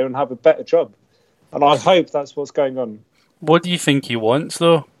out of here and have a better job. And I hope that's what's going on. What do you think he wants,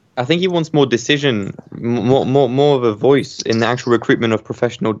 though? I think he wants more decision, more of a voice in the actual recruitment of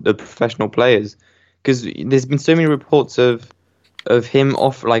professional players. Because there's been so many reports of him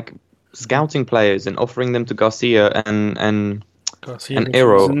scouting players and offering them to Garcia and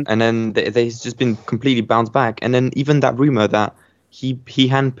Aero, and then they've just been completely bounced back. And then even that rumor that he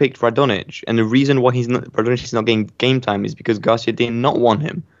handpicked Radonjic, and the reason why Radonjic is not getting game time is because Garcia did not want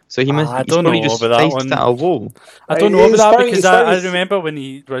him. So he's probably just faced at a wall. I don't know over that because I remember when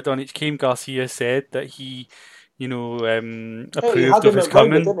Radonjic came, Garcia said that he approved of his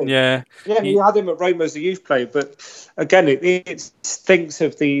coming. Roma, yeah, he had him at Roma as a youth player, but again, it stinks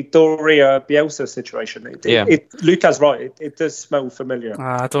of the Doria Bielsa situation. Luca's right; it does smell familiar.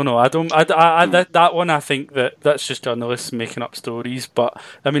 I don't know. That one. I think that's just journalists making up stories. But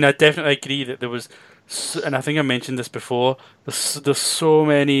I definitely agree that there was, and I think I mentioned this before. There's so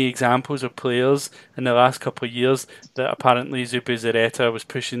many examples of players in the last couple of years that apparently Zubi Zareta was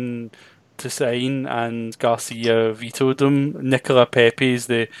pushing to sign, and Garcia vetoed them. Nicola Pepe is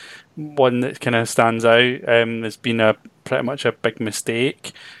the one that kind of stands out. There's been pretty much a big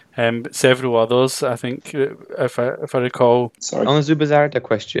mistake. But several others, I think, if I recall. Sorry. On the Zubi Zareta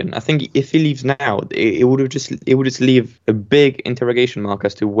question, I think if he leaves now, it would just leave a big interrogation mark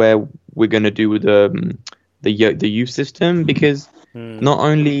as to where we're going to do with the youth system, because not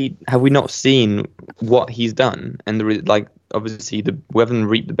only have we not seen what he's done, and obviously we haven't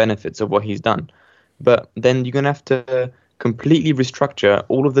reaped the benefits of what he's done, but then you're going to have to completely restructure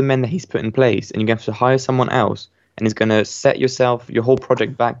all of the men that he's put in place, and you're going to have to hire someone else, and it's going to set your whole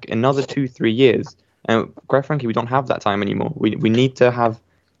project back another 2-3 years. And quite frankly, we don't have that time anymore. We need to have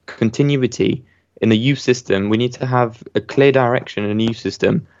continuity in the youth system. We need to have a clear direction in the youth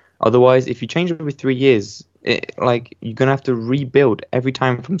system. Otherwise, if you change it every 3 years, you're going to have to rebuild every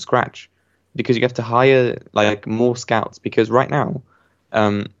time from scratch, because you have to hire more scouts. Because right now,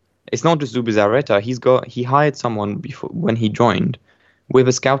 it's not just Zubi Zareta. He hired someone before when he joined with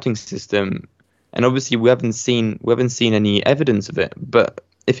a scouting system, and obviously we haven't seen any evidence of it. But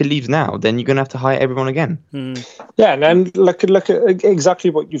if he leaves now, then you're going to have to hire everyone again. Yeah, and then look at exactly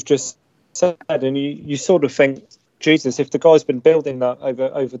what you've just said, and you sort of think, Jesus, if the guy's been building that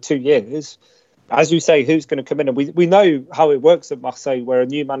over 2 years, as you say, who's going to come in? And we know how it works at Marseille, where a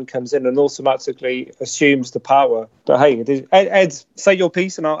new man comes in and automatically assumes the power. But hey, Ed, say your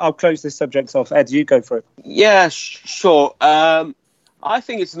piece, and I'll close this subject off. Ed, you go for it. Yeah, sure. I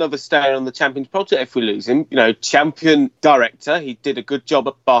think it's another stain on the Champions project if we lose him. Champion director, he did a good job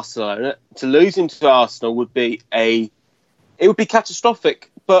at Barcelona. To lose him to Arsenal would be it would be catastrophic.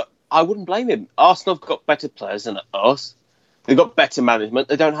 But I wouldn't blame him. Arsenal have got better players than us. They've got better management.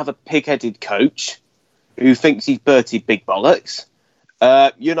 They don't have a pig-headed coach who thinks he's Bertie Big Bollocks.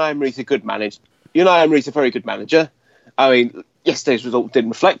 Unai Emery's a good manager. Unai Emery's a very good manager. I mean, yesterday's result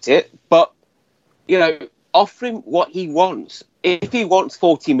didn't reflect it, but, offer him what he wants. If he wants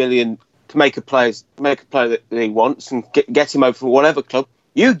 40 million to make a player that he wants and get him over from whatever club,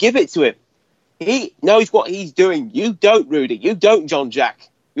 you give it to him. He knows what he's doing. You don't, Rudy. You don't, John Jack.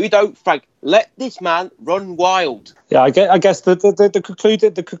 You don't, Frank. Let this man run wild. Yeah, I guess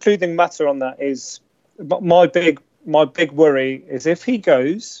the concluding matter on that is my big worry is if he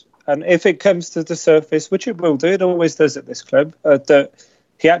goes and if it comes to the surface, which it will do, it always does at this club, that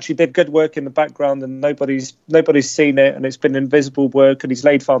he actually did good work in the background and nobody's seen it and it's been invisible work and he's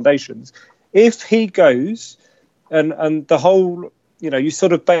laid foundations. If he goes and the whole, you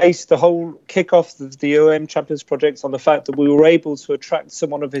sort of base the whole kick-off of the OM Champions project on the fact that we were able to attract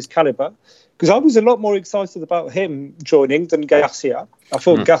someone of his calibre, because I was a lot more excited about him joining than Garcia. I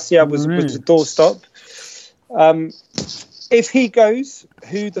thought Garcia was a doorstop. If he goes,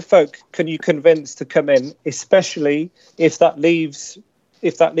 who the fuck can you convince to come in, especially if that leaves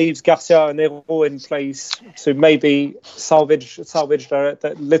Garcia and Hero in place to maybe salvage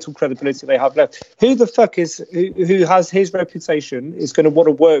that little credibility they have left? Who the fuck who has his reputation is going to want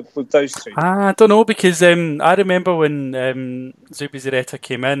to work with those two? I don't know, because I remember when Zubizarreta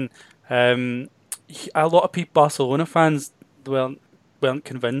came in, a lot of people, Barcelona fans, weren't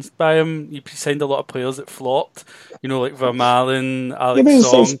convinced by him. He signed a lot of players that flopped, like Vermaelen, Alex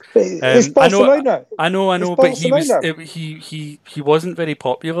Song. It's Barcelona. I know, but he wasn't very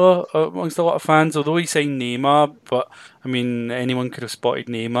popular amongst a lot of fans, although he signed Neymar. But I mean, anyone could have spotted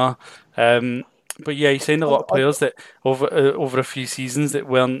Neymar. But yeah, he signed a lot of players that over a few seasons that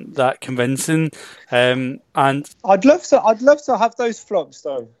weren't that convincing. And I'd love to have those flops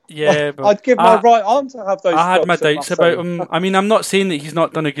though. Yeah, but I'd give my right arm to have those. I had my doubts about him. I mean, I'm not saying that he's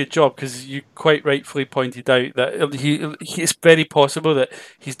not done a good job, because you quite rightfully pointed out that it's very possible that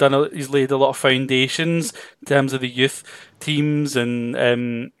he's laid a lot of foundations in terms of the youth teams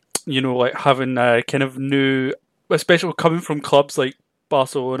and like having a kind of new, especially coming from clubs like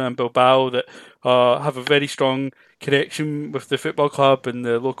Barcelona and Bilbao that have a very strong connection with the football club and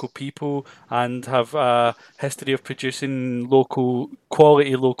the local people, and have a history of producing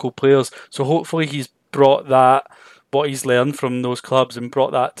quality local players. So hopefully he's brought what he's learned from those clubs and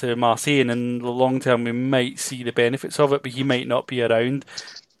brought that to Marseille, and in the long term we might see the benefits of it, but he might not be around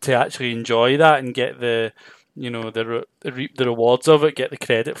to actually enjoy that and get the rewards of it, get the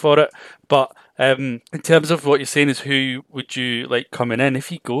credit for it. But in terms of what you're saying is who would you like coming in if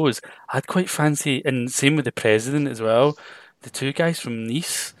he goes, I'd quite fancy, and same with the president as well, the two guys from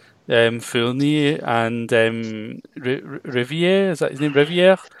Nice, Fournier and Rivière, is that his name,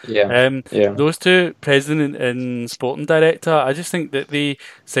 Rivière? Yeah. Those two, president and sporting director, I just think that they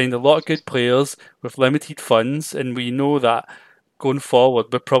signed a lot of good players with limited funds, and we know that going forward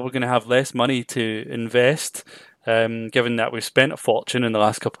we're probably going to have less money to invest, given that we've spent a fortune in the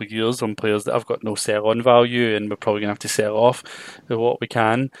last couple of years on players that have got no sell-on value, and we're probably going to have to sell off what we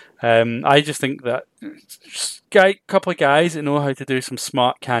can. I just think that couple of guys that know how to do some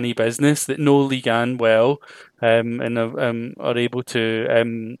smart, canny business, that know Ligue 1 well, and are able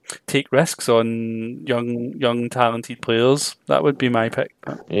to take risks on young talented players. That would be my pick.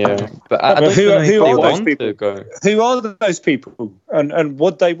 Yeah, but I don't know if they want to go. Who are those people? And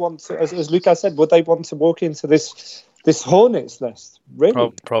would they want to, as Lucas said, would they want to walk into this Hornets nest?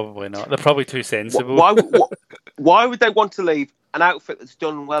 Really? Probably not. They're probably too sensible. Why would they want to leave an outfit that's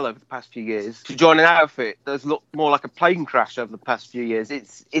done well over the past few years to join an outfit that's looked more like a plane crash over the past few years?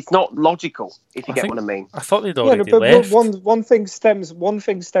 It's not logical, if you get what I mean. I thought they'd already left. One thing stems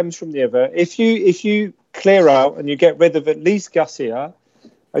from the other. If you clear out and you get rid of at least Garcia,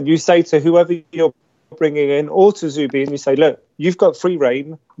 and you say to whoever you're bringing in, or to Zubi, and you say, look, you've got free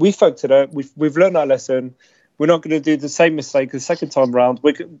reign. We fucked it up. We've learned our lesson. We're not going to do the same mistake the second time round.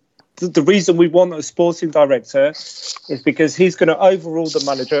 The reason we want a sporting director is because he's going to overrule the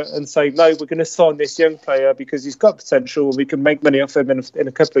manager and say, no, we're going to sign this young player because he's got potential and we can make money off him in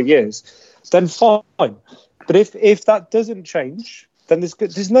a couple of years. Then fine. But if that doesn't change, then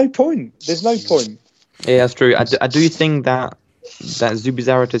there's no point. There's no point. Yeah, that's true. I do think that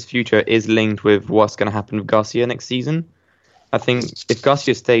Zubizarreta's future is linked with what's going to happen with Garcia next season. I think if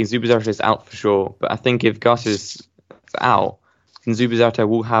Garcia stays, Zubizarreta is out for sure. But I think if Garcia's out, then Zubizarreta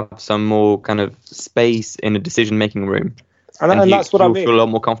will have some more kind of space in the decision-making room, and that's what I mean. Feel a lot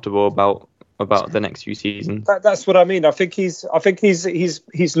more comfortable about the next few seasons. That's what I mean. I think he's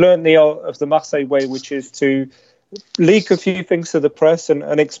learned the art of the Marseille way, which is to leak a few things to the press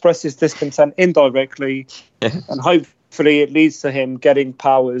and express his discontent indirectly, and hopefully it leads to him getting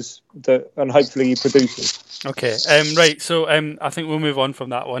powers and hopefully he produces. Okay, right, so I think we'll move on from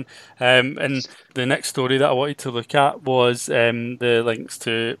that one. And the next story that I wanted to look at was the links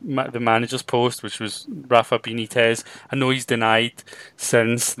to the manager's post, which was Rafa Benitez. I know he's denied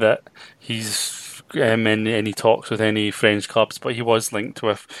since that he's in any talks with any French clubs, but he was linked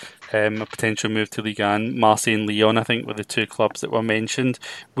with a potential move to Ligue 1. Marseille and Lyon, I think, were the two clubs that were mentioned.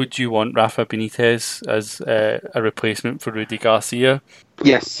 Would you want Rafa Benitez as a replacement for Rudi Garcia?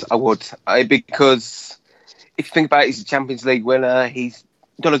 Yes, I would. Because if you think about it, he's a Champions League winner. He's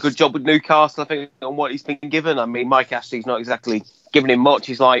done a good job with Newcastle, I think, on what he's been given. I mean, Mike Ashley's not exactly giving him much.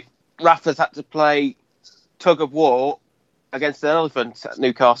 He's like, Rafa's had to play tug of war against an elephant at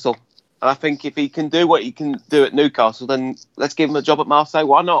Newcastle. And I think if he can do what he can do at Newcastle, then let's give him a job at Marseille.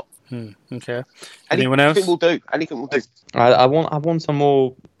 Why not? Okay. Anyone else? Anything will do. Anything will do. I want some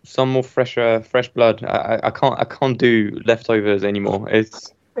more fresh blood. I can't do leftovers anymore.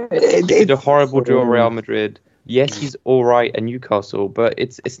 It's a horrible draw at Real Madrid. Yes, he's all right at Newcastle, but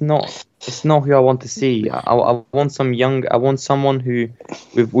it's not who I want to see. I want someone who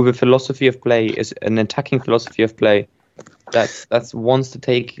with a philosophy of play, is an attacking philosophy of play that wants to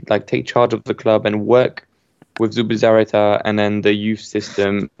take charge of the club and work with Zubizarreta and then the youth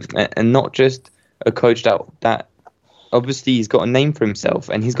system, and not just a coach that obviously he's got a name for himself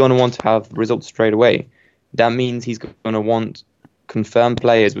and he's going to want to have results straight away. That means he's going to want confirmed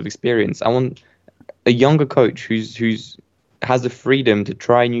players with experience. I want a younger coach who's has the freedom to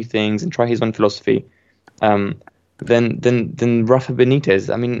try new things and try his own philosophy. Than Rafa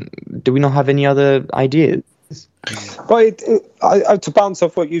Benitez. I mean, do we not have any other ideas? But to bounce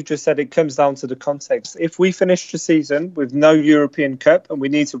off what you've just said, it comes down to the context. If we finish the season with no European Cup and we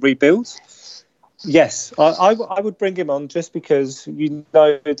need to rebuild, yes, I would bring him on just because you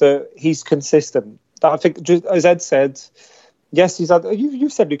know that he's consistent. I think, just as Ed said, yes, he's had.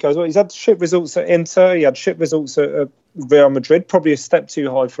 You've said, Luca, as well. He's had shit results at Inter. He had shit results at Real Madrid. Probably a step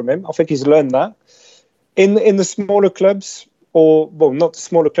too high from him. I think he's learned that. In the smaller clubs, not the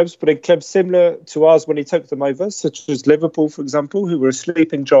smaller clubs, but in clubs similar to ours when he took them over, such as Liverpool, for example, who were a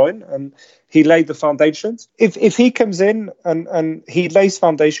sleeping giant, and he laid the foundations. If he comes in and he lays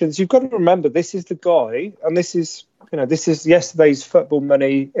foundations, you've got to remember this is the guy, and this is yesterday's football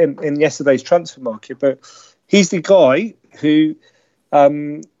money in yesterday's transfer market, but he's the guy who. I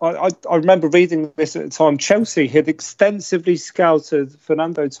remember reading this at the time. Chelsea had extensively scouted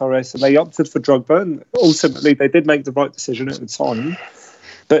Fernando Torres and they opted for Drogba, and ultimately they did make the right decision at the time.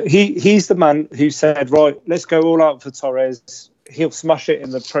 But he's the man who said, right, let's go all out for Torres. He'll smash it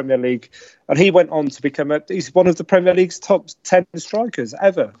in the Premier League. And he went on to become he's one of the Premier League's top 10 strikers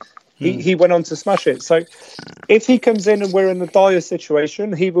ever. He went on to smash it. So if he comes in and we're in a dire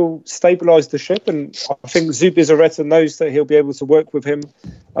situation, he will stabilise the ship. And I think Zubizarreta knows that he'll be able to work with him.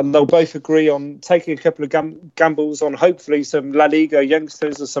 And they'll both agree on taking a couple of gambles on hopefully some La Liga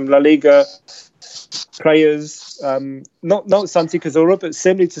youngsters or some La Liga players. Not Santi Cazorla, but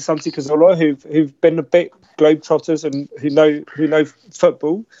similar to Santi Cazorla, who've been a bit globetrotters and who know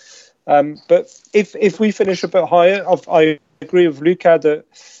football. But if we finish a bit higher, I agree with Luca that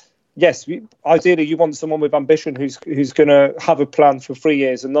yes, ideally you want someone with ambition who's going to have a plan for 3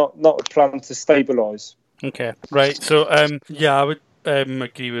 years and not a plan to stabilise. Okay, right. So I would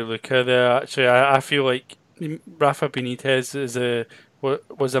agree with Luca there. Actually, I feel like Rafa Benitez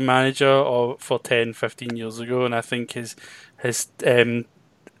was a manager for 10, 15 years ago, and I think his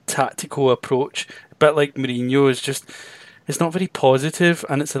tactical approach, a bit like Mourinho, is just. It's not very positive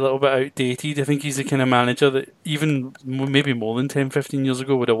and it's a little bit outdated. I think he's the kind of manager that even maybe more than 10, 15 years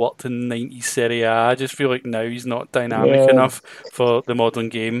ago would have worked in 90s Serie A. I just feel like now he's not dynamic enough for the modern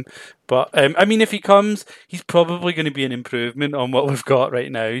game. But, I mean, if he comes, he's probably going to be an improvement on what we've got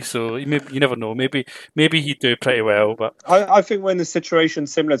right now. So you never know. Maybe he'd do pretty well. But I think we're in a situation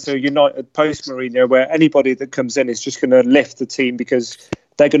similar to United post-Mourinho where anybody that comes in is just going to lift the team because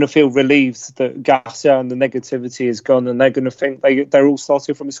they're going to feel relieved that Garcia and the negativity is gone, and they're going to think they're all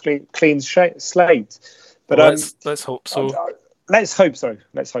starting from a clean slate. But let's hope so. Let's hope so.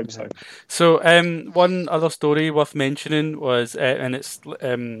 So, one other story worth mentioning was, and it's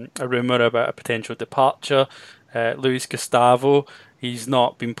a rumour about a potential departure. Luis Gustavo. He's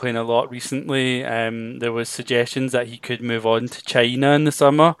not been playing a lot recently. There was suggestions that he could move on to China in the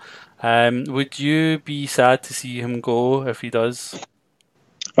summer. Would you be sad to see him go if he does?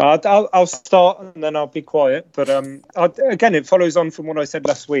 I'll start and then I'll be quiet. But again, it follows on from what I said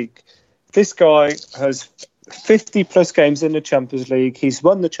last week. This guy has 50 plus games in the Champions League. He's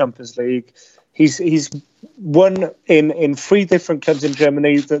won the Champions League. He's won in 3 different clubs in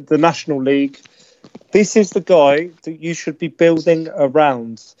Germany, the National League. This is the guy that you should be building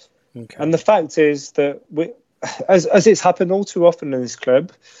around. Okay. And the fact is that, as it's happened all too often in this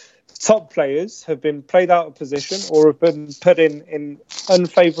club, top players have been played out of position or have been put in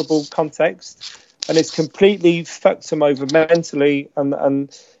unfavourable context, and it's completely fucked them over mentally,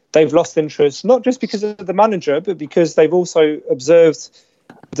 and they've lost interest, not just because of the manager, but because they've also observed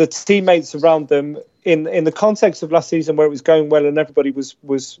the teammates around them in the context of last season, where it was going well and everybody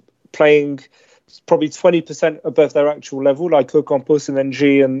was playing probably 20% above their actual level, like Ocampos and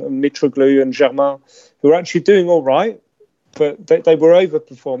NG and Mitroglou and Germain, who were actually doing all right, but they were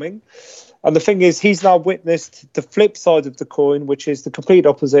overperforming. And the thing is, he's now witnessed the flip side of the coin, which is the complete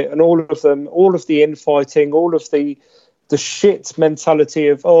opposite. And all of the infighting, all of the shit mentality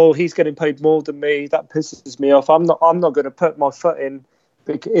of, oh, he's getting paid more than me, that pisses me off. I'm not going to put my foot in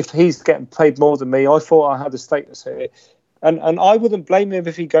if he's getting paid more than me. I thought I had a status here. And I wouldn't blame him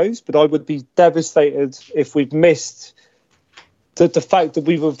if he goes, but I would be devastated if we've missed the fact that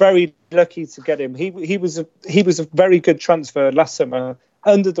we were very lucky to get him. He was a very good transfer last summer,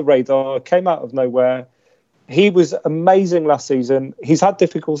 under the radar, came out of nowhere. He was amazing last season. He's had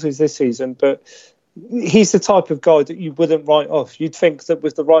difficulties this season, but he's the type of guy that you wouldn't write off. You'd think that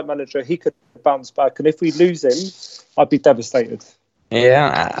with the right manager, he could bounce back. And if we lose him, I'd be devastated.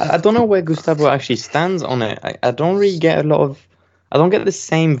 Yeah, I don't know where Gustavo actually stands on it. I don't really get I don't get the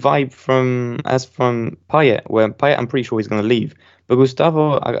same vibe from Payet, where Payet, I'm pretty sure he's going to leave. But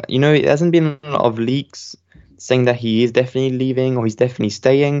Gustavo, it hasn't been a lot of leaks saying that he is definitely leaving or he's definitely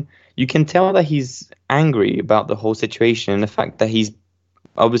staying. You can tell that he's angry about the whole situation and the fact that he's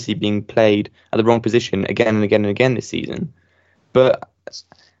obviously being played at the wrong position again and again and again this season. But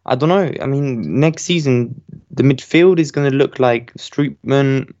I don't know. I mean, next season, the midfield is going to look like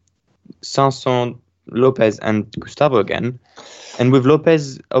Strootman, Sanson, Lopez, and Gustavo again. And with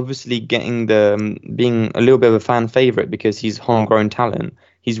Lopez obviously being a little bit of a fan favourite because he's homegrown talent,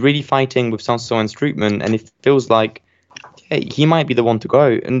 he's really fighting with Sanson and Strootman, and it feels like he might be the one to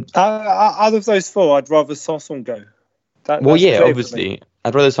go. And out of those 4, I'd rather Sanson go. Obviously,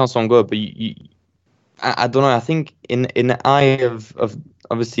 I'd rather Sanson go, but I don't know. I think in the eye of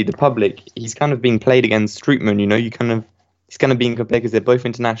obviously the public, he's kind of being played against Strootman. He's kind of being compared because they're both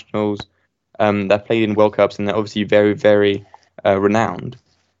internationals. That played in World Cups and they're obviously very, very renowned.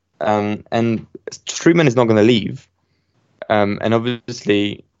 And Strootman is not going to leave. And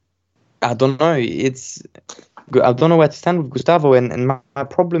obviously, I don't know. I don't know where to stand with Gustavo. And my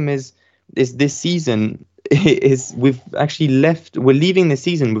problem is this season is we're leaving the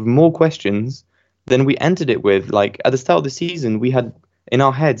season with more questions than we entered it with. Like at the start of the season, we had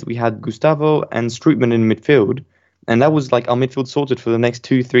Gustavo and Strootman in midfield, and that was like our midfield sorted for the next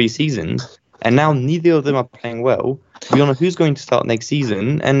 2-3 seasons. And now neither of them are playing well. We don't know who's going to start next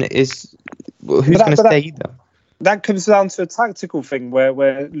season, and who's going to stay either. That comes down to a tactical thing where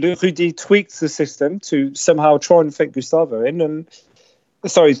Rudy tweaks the system to somehow try and fit Gustavo in,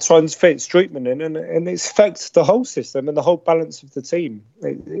 try and fit Strootman in, and it's fucked the whole system and the whole balance of the team.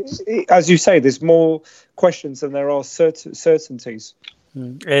 As you say, there's more questions than there are certainties.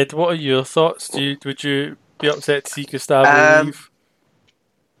 Ed, what are your thoughts? Would you be upset to see Gustavo leave?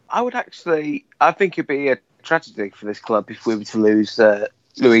 I think it'd be a tragedy for this club if we were to lose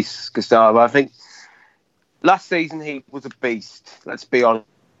Luis Gustavo. I think last season he was a beast. Let's be honest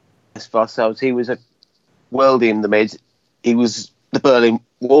for ourselves. He was a worldie in the mid. He was the Berlin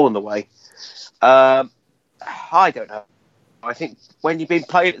Wall on the way. I don't know. I think when you've been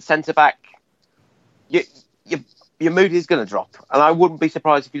playing at centre back, your mood is going to drop, and I wouldn't be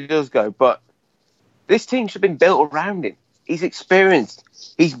surprised if he does go. But this team should have been built around him. He's experienced.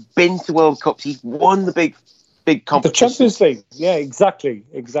 He's been to World Cups. He's won the big competitions. The Champions League. Yeah,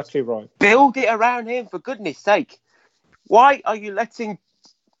 exactly right. Build it around him, for goodness sake. Why are you letting,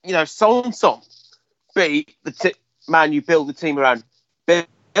 Sanson be the man you build the team around?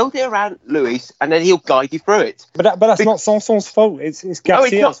 Build it around Luis, and then he'll guide you through it. But that's not Sanson's fault. It's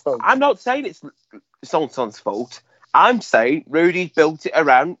Garcia's fault. I'm not saying it's Sanson's fault. I'm saying Rudy built it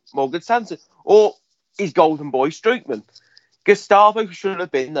around Morgan Sanson or his golden boy Strootman. Gustavo should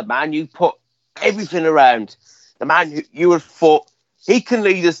have been the man you put everything around. The man who you would have thought he can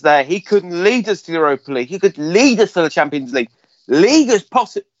lead us there. He could lead us to the Europa League. He could lead us to the Champions League. Lead us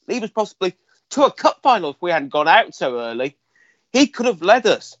possibly to a cup final if we hadn't gone out so early. He could have led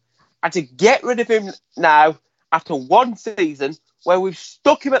us. And to get rid of him now, after one season, where we've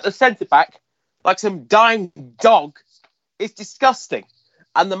stuck him at the centre-back like some dying dog, is disgusting.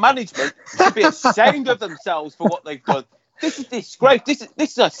 and the management should be ashamed of themselves for what they've done. This is disgrace. This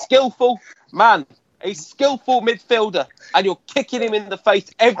is a skillful man, a skillful midfielder, and you're kicking him in the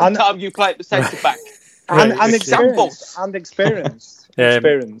face every time you play at the centre back. And experience.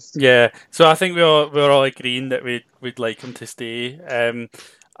 Yeah, so I think we're all agreeing that we'd like him to stay.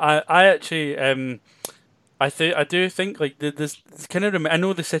 I actually I do think like this kind of I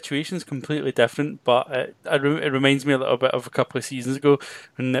know the situation's completely different, but it reminds me a little bit of a couple of seasons ago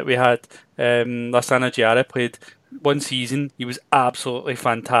when that we had Lassana Diarra played one season. He was absolutely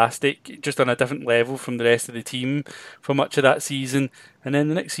fantastic, just on a different level from the rest of the team for much of that season. And then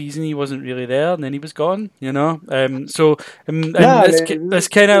the next season he wasn't really there, and then he was gone. It's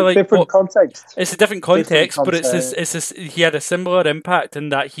kind of like different context. It's a different context, but he had a similar impact in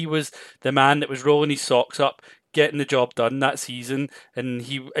that he was the man that was rolling his socks up, getting the job done that season, and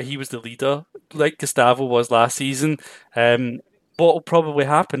he was the leader, like Gustavo was last season. What will probably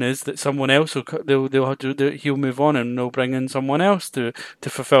happen is that someone else he'll move on and they'll bring in someone else to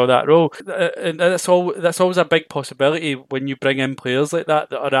fulfill that role. And that's always a big possibility when you bring in players like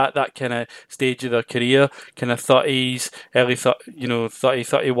that are at that kind of stage of their career, kind of 30s, early 30,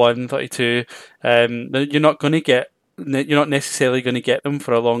 31, 32. You're not necessarily going to get them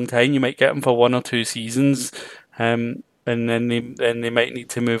for a long time. You might get them for 1 or 2 seasons. And then they might need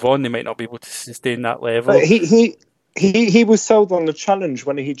to move on. They might not be able to sustain that level. But he was sold on the challenge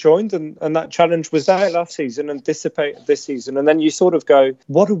when he joined, and that challenge was there last season and dissipated this season. And then you sort of go,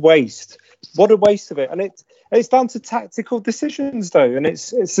 what a waste of it. And it's down to tactical decisions though, and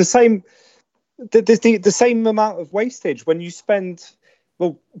it's the same the same amount of wastage when you spend.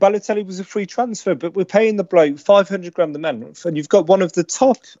 Well, Balotelli was a free transfer, but we're paying the bloke $500,000 a month, and you've got one of the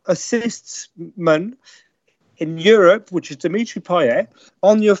top assists men in Europe, which is Dimitri Payet,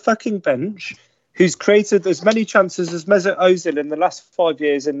 on your fucking bench, who's created as many chances as Mesut Ozil in the last 5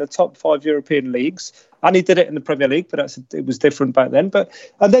 years in the top 5 European leagues. And he did it in the Premier League, but it was different back then.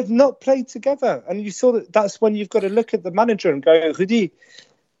 And they've not played together. And you saw that's when you've got to look at the manager and go, Rudy,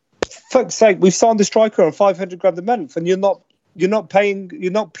 fuck's sake, we've signed a striker on $500,000 a month, and you're not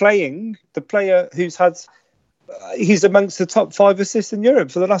playing the player he's amongst the top 5 assists in Europe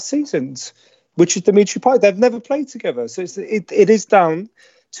for the last seasons, which is Dimitri Payet. They've never played together. So it is down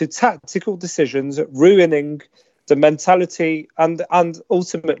to tactical decisions ruining the mentality and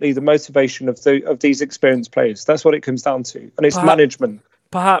ultimately the motivation of these experienced players. That's what it comes down to, and it's management.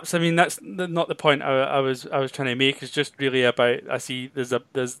 Perhaps, I mean, that's not the point I was trying to make. It's just really about, I see there's a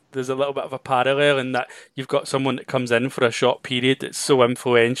little bit of a parallel in that you've got someone that comes in for a short period that's so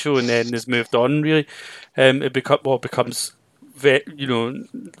influential and then has moved on. Really, it becomes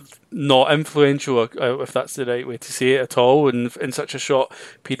not influential, if that's the right way to say it at all, and in such a short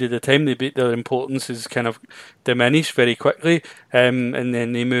period of time their importance is kind of diminished very quickly, and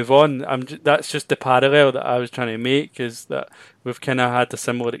then they move on. That's just the parallel that I was trying to make, is that we've kind of had a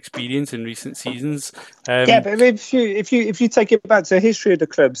similar experience in recent seasons. But if you take it back to the history of the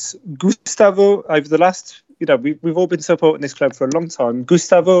clubs, Gustavo, over the last, we've all been supporting this club for a long time.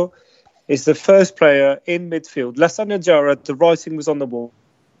 Gustavo is the first player in midfield. Lassana Diarra, the writing was on the wall.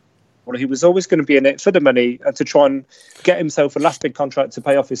 He was always going to be in it for the money and to try and get himself a last big contract to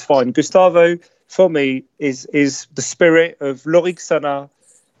pay off his fine. Gustavo, for me, is the spirit of Lorik Sana,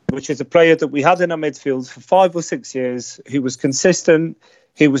 which is a player that we had in our midfield for 5 or 6 years, who was consistent.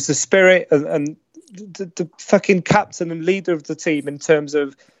 He was the spirit and the fucking captain and leader of the team in terms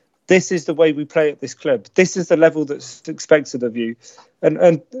of, this is the way we play at this club. This is the level that's expected of you.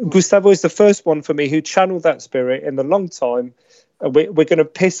 And Gustavo is the first one for me who channeled that spirit in a long time. We're going to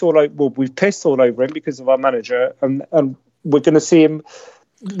piss all over. Well, we've pissed all over him because of our manager, and we're going to see him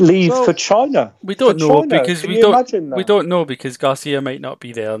leave for China. We don't know because we don't know because Garcia might not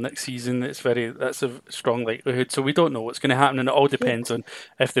be there next season. That's a strong likelihood. So we don't know what's going to happen, and it all depends on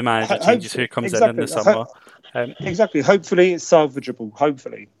if the manager changes who comes in the summer. Exactly. Hopefully, it's salvageable.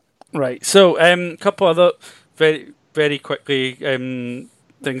 Hopefully. Right. So, a couple other very, very quickly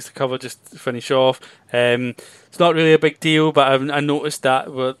things to cover just to finish off. It's not really a big deal, but I noticed that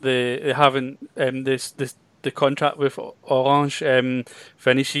they haven't the contract with Orange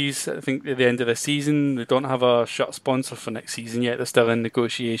finishes, I think, at the end of the season. They don't have a shirt sponsor for next season yet. They're still in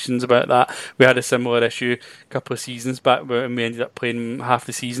negotiations about that. We had a similar issue a couple of seasons back when we ended up playing half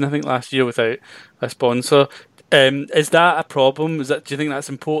the season, I think, last year without a sponsor. Is that a problem? Do you think that's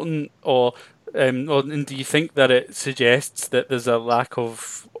important, or do you think that it suggests that there's a lack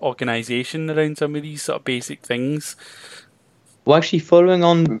of organisation around some of these sort of basic things? Well, actually, following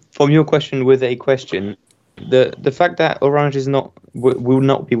on from your question with a question, the fact that Orange will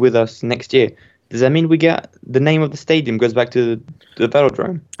not be with us next year, Does that mean we get the name of the stadium goes back to the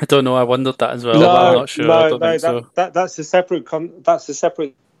Velodrome? I don't know. I wondered that as well. But I'm not sure. I don't think so. That's a separate. That's a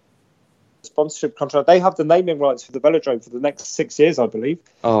separate sponsorship contract. They have the naming rights for the Velodrome for the next 6 years, I believe.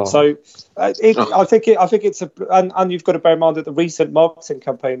 Oh. So I think it's and you've got to bear in mind that the recent marketing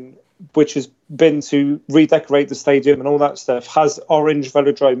campaign, which has been to redecorate the stadium and all that stuff, has Orange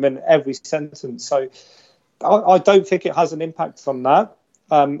Velodrome in every sentence. So I don't think it has an impact on that.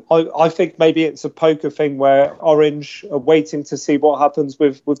 I think maybe it's a poker thing where Orange are waiting to see what happens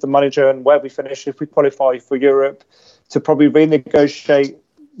with the manager and where we finish if we qualify for Europe to probably renegotiate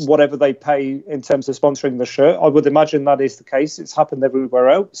whatever they pay in terms of sponsoring the shirt. I would imagine that is the case. It's happened everywhere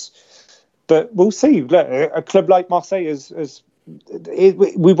else. But we'll see. Look, a club like Marseille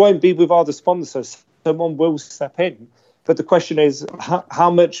we won't be without a sponsor. Someone will step in. But the question is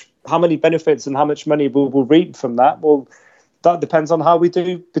how many benefits and how much money we'll reap from that. Well, that depends on how we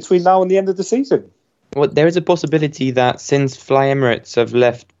do between now and the end of the season. Well, there is a possibility that since Fly Emirates have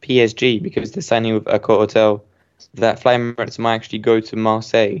left PSG because they're signing with Accor Hotel, that Fly Emirates might actually go to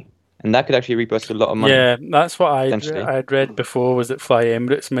Marseille, and that could actually reap us a lot of money. Yeah, that's what I'd read before, was that Fly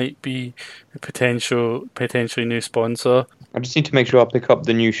Emirates might be a potentially new sponsor. I just need to make sure I pick up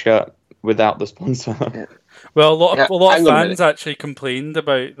the new shirt without the sponsor. Yeah. Well, a lot of fans actually complained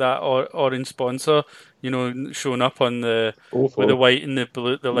about that orange sponsor, showing up on with the white and the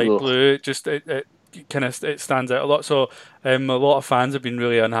blue, the light blue. It stands out a lot. So a lot of fans have been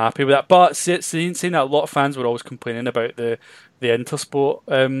really unhappy with that. But seeing that, a lot of fans were always complaining about the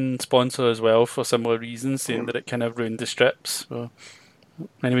Intersport sponsor as well for similar reasons, saying that it kind of ruined the strips. So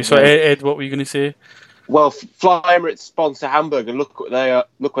anyway, Ed, what were you going to say? Well, Fly Emirates sponsor Hamburg, and look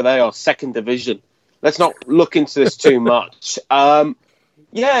where they are, second division. Let's not look into this too much. That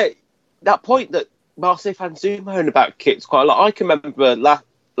point that Marseille fans do moan about kits quite a lot. I can remember last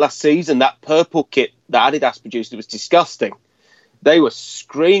season, that purple kit that Adidas produced, it was disgusting. They were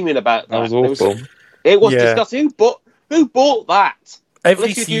screaming about that. That was awful. It was disgusting. Who bought that?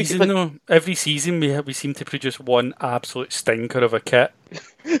 Every season we seem to produce one absolute stinker of a kit.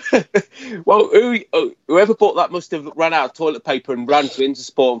 Well, whoever bought that must have run out of toilet paper and ran to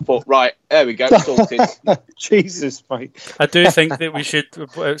Intersport and thought, right, there we go, sorted. Jesus, mate. I do think that we should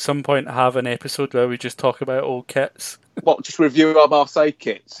at some point have an episode where we just talk about old kits. What, just review our Marseille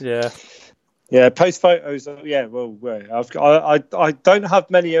kits? Yeah, post photos. Yeah, well, I don't have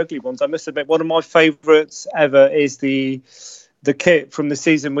many ugly ones. I must admit, one of my favourites ever is the kit from the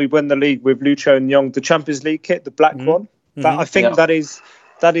season we won the league with Lucho and Young, the Champions League kit, the black one. That I think that is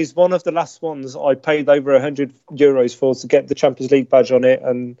one of the last ones I paid over €100 for to get the Champions League badge on it.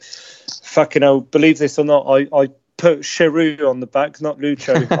 And fucking hell, believe this or not, I put Giroud on the back, not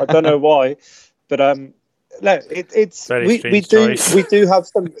Lucho. I don't know why, but look, we do have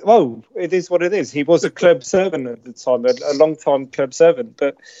some. Well, it is what it is. He was a club servant at the time, a long time club servant,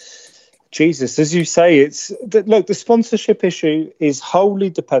 but. Jesus, as you say, the sponsorship issue is wholly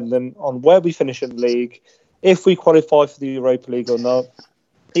dependent on where we finish in the league, if we qualify for the Europa League or not.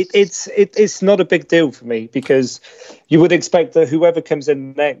 It's not a big deal for me because you would expect that whoever comes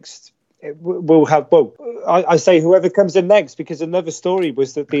in next will have. Well, I say whoever comes in next because another story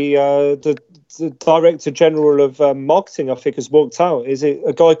was that the Director General of Marketing, I think, has walked out. Is it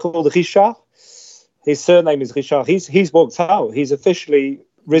a guy called Richard? His surname is Richard. He's walked out. He's officially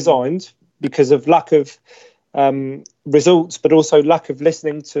resigned because of lack of results, but also lack of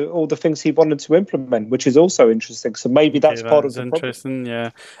listening to all the things he wanted to implement, which is also interesting. So maybe that's part of the interesting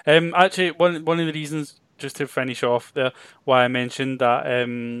problem. Yeah. Actually, one of the reasons, just to finish off there, why I mentioned that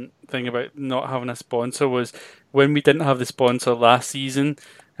thing about not having a sponsor was when we didn't have the sponsor last season.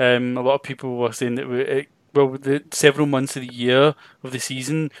 A lot of people were saying that several months of the year of the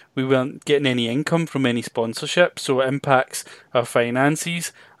season, we weren't getting any income from any sponsorship, so it impacts our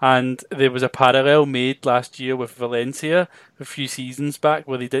finances. And there was a parallel made last year with Valencia a few seasons back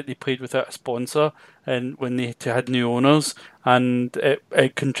where they played without a sponsor and when they had new owners, and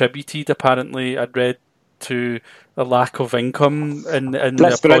it contributed, apparently, I'd read, to a lack of income in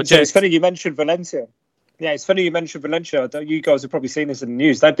the project. It's funny you mentioned Valencia. Yeah, it's funny you mentioned Valencia. You guys have probably seen this in the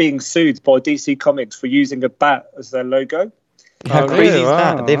news. They're being sued by DC Comics for using a bat as their logo. How crazy is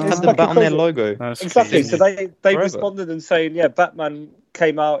that? They've had the bat on their logo. That's exactly. crazy. So they responded and saying, yeah, Batman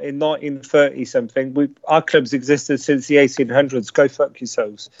came out in 1930 something. Our club's existed since the 1800s. Go fuck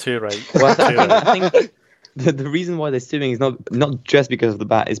yourselves. Too right. Well, I think the reason why they're suing is not just because of the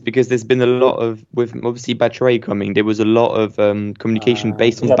bat, is because there's been a lot of, with obviously Battery coming, there was a lot of communication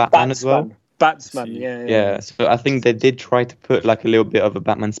based on Batman as well. Batsman, yeah. So I think they did try to put like a little bit of a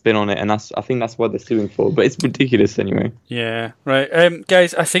Batman spin on it, and I think that's what they're suing for. But it's ridiculous anyway. Yeah, right.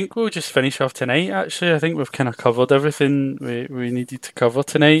 Guys, I think we'll just finish off tonight. Actually, I think we've kind of covered everything we needed to cover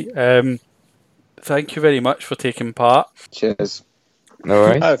tonight. Thank you very much for taking part. Cheers. No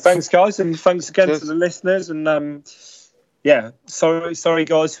worries. Thanks, guys, and thanks again to the listeners. And sorry,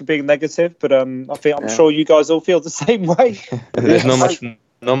 guys, for being negative, but I'm sure you guys all feel the same way. There's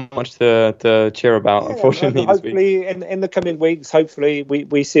not much to cheer about, unfortunately. Hopefully, in the coming weeks, hopefully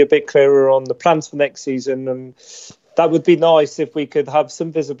we see a bit clearer on the plans for next season, and that would be nice if we could have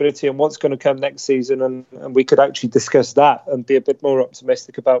some visibility on what's going to come next season, and we could actually discuss that and be a bit more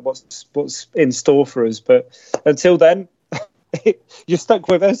optimistic about what's in store for us. But until then, you're stuck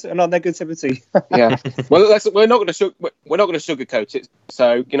with us and our negativity. Yeah. Well, we're not going to sugarcoat it.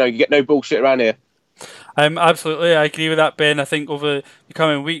 So you get no bullshit around here. Absolutely, I agree with that, Ben. I think over the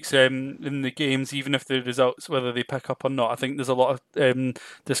coming weeks in the games, even if the results, whether they pick up or not, I think there's a lot of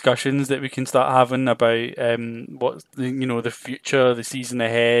discussions that we can start having about what's the future, the season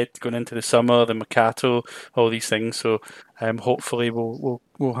ahead, going into the summer, the Mercato, all these things. So hopefully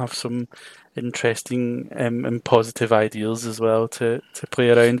we'll have some interesting and positive ideas as well to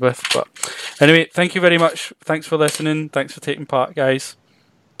play around with. But anyway, thank you very much. Thanks for listening. Thanks for taking part, guys.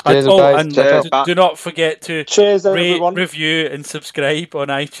 Cheers, and Cheers. do not forget to rate, everyone. review, and subscribe on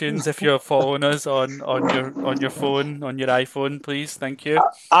iTunes if you're following us on your phone, on your iPhone, please. Thank you.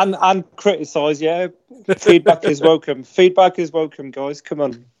 And criticise, yeah. Feedback is welcome. Feedback is welcome, guys. Come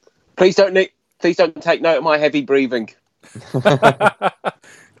on. Please don't take note of my heavy breathing.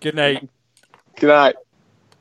 Good night. Good night.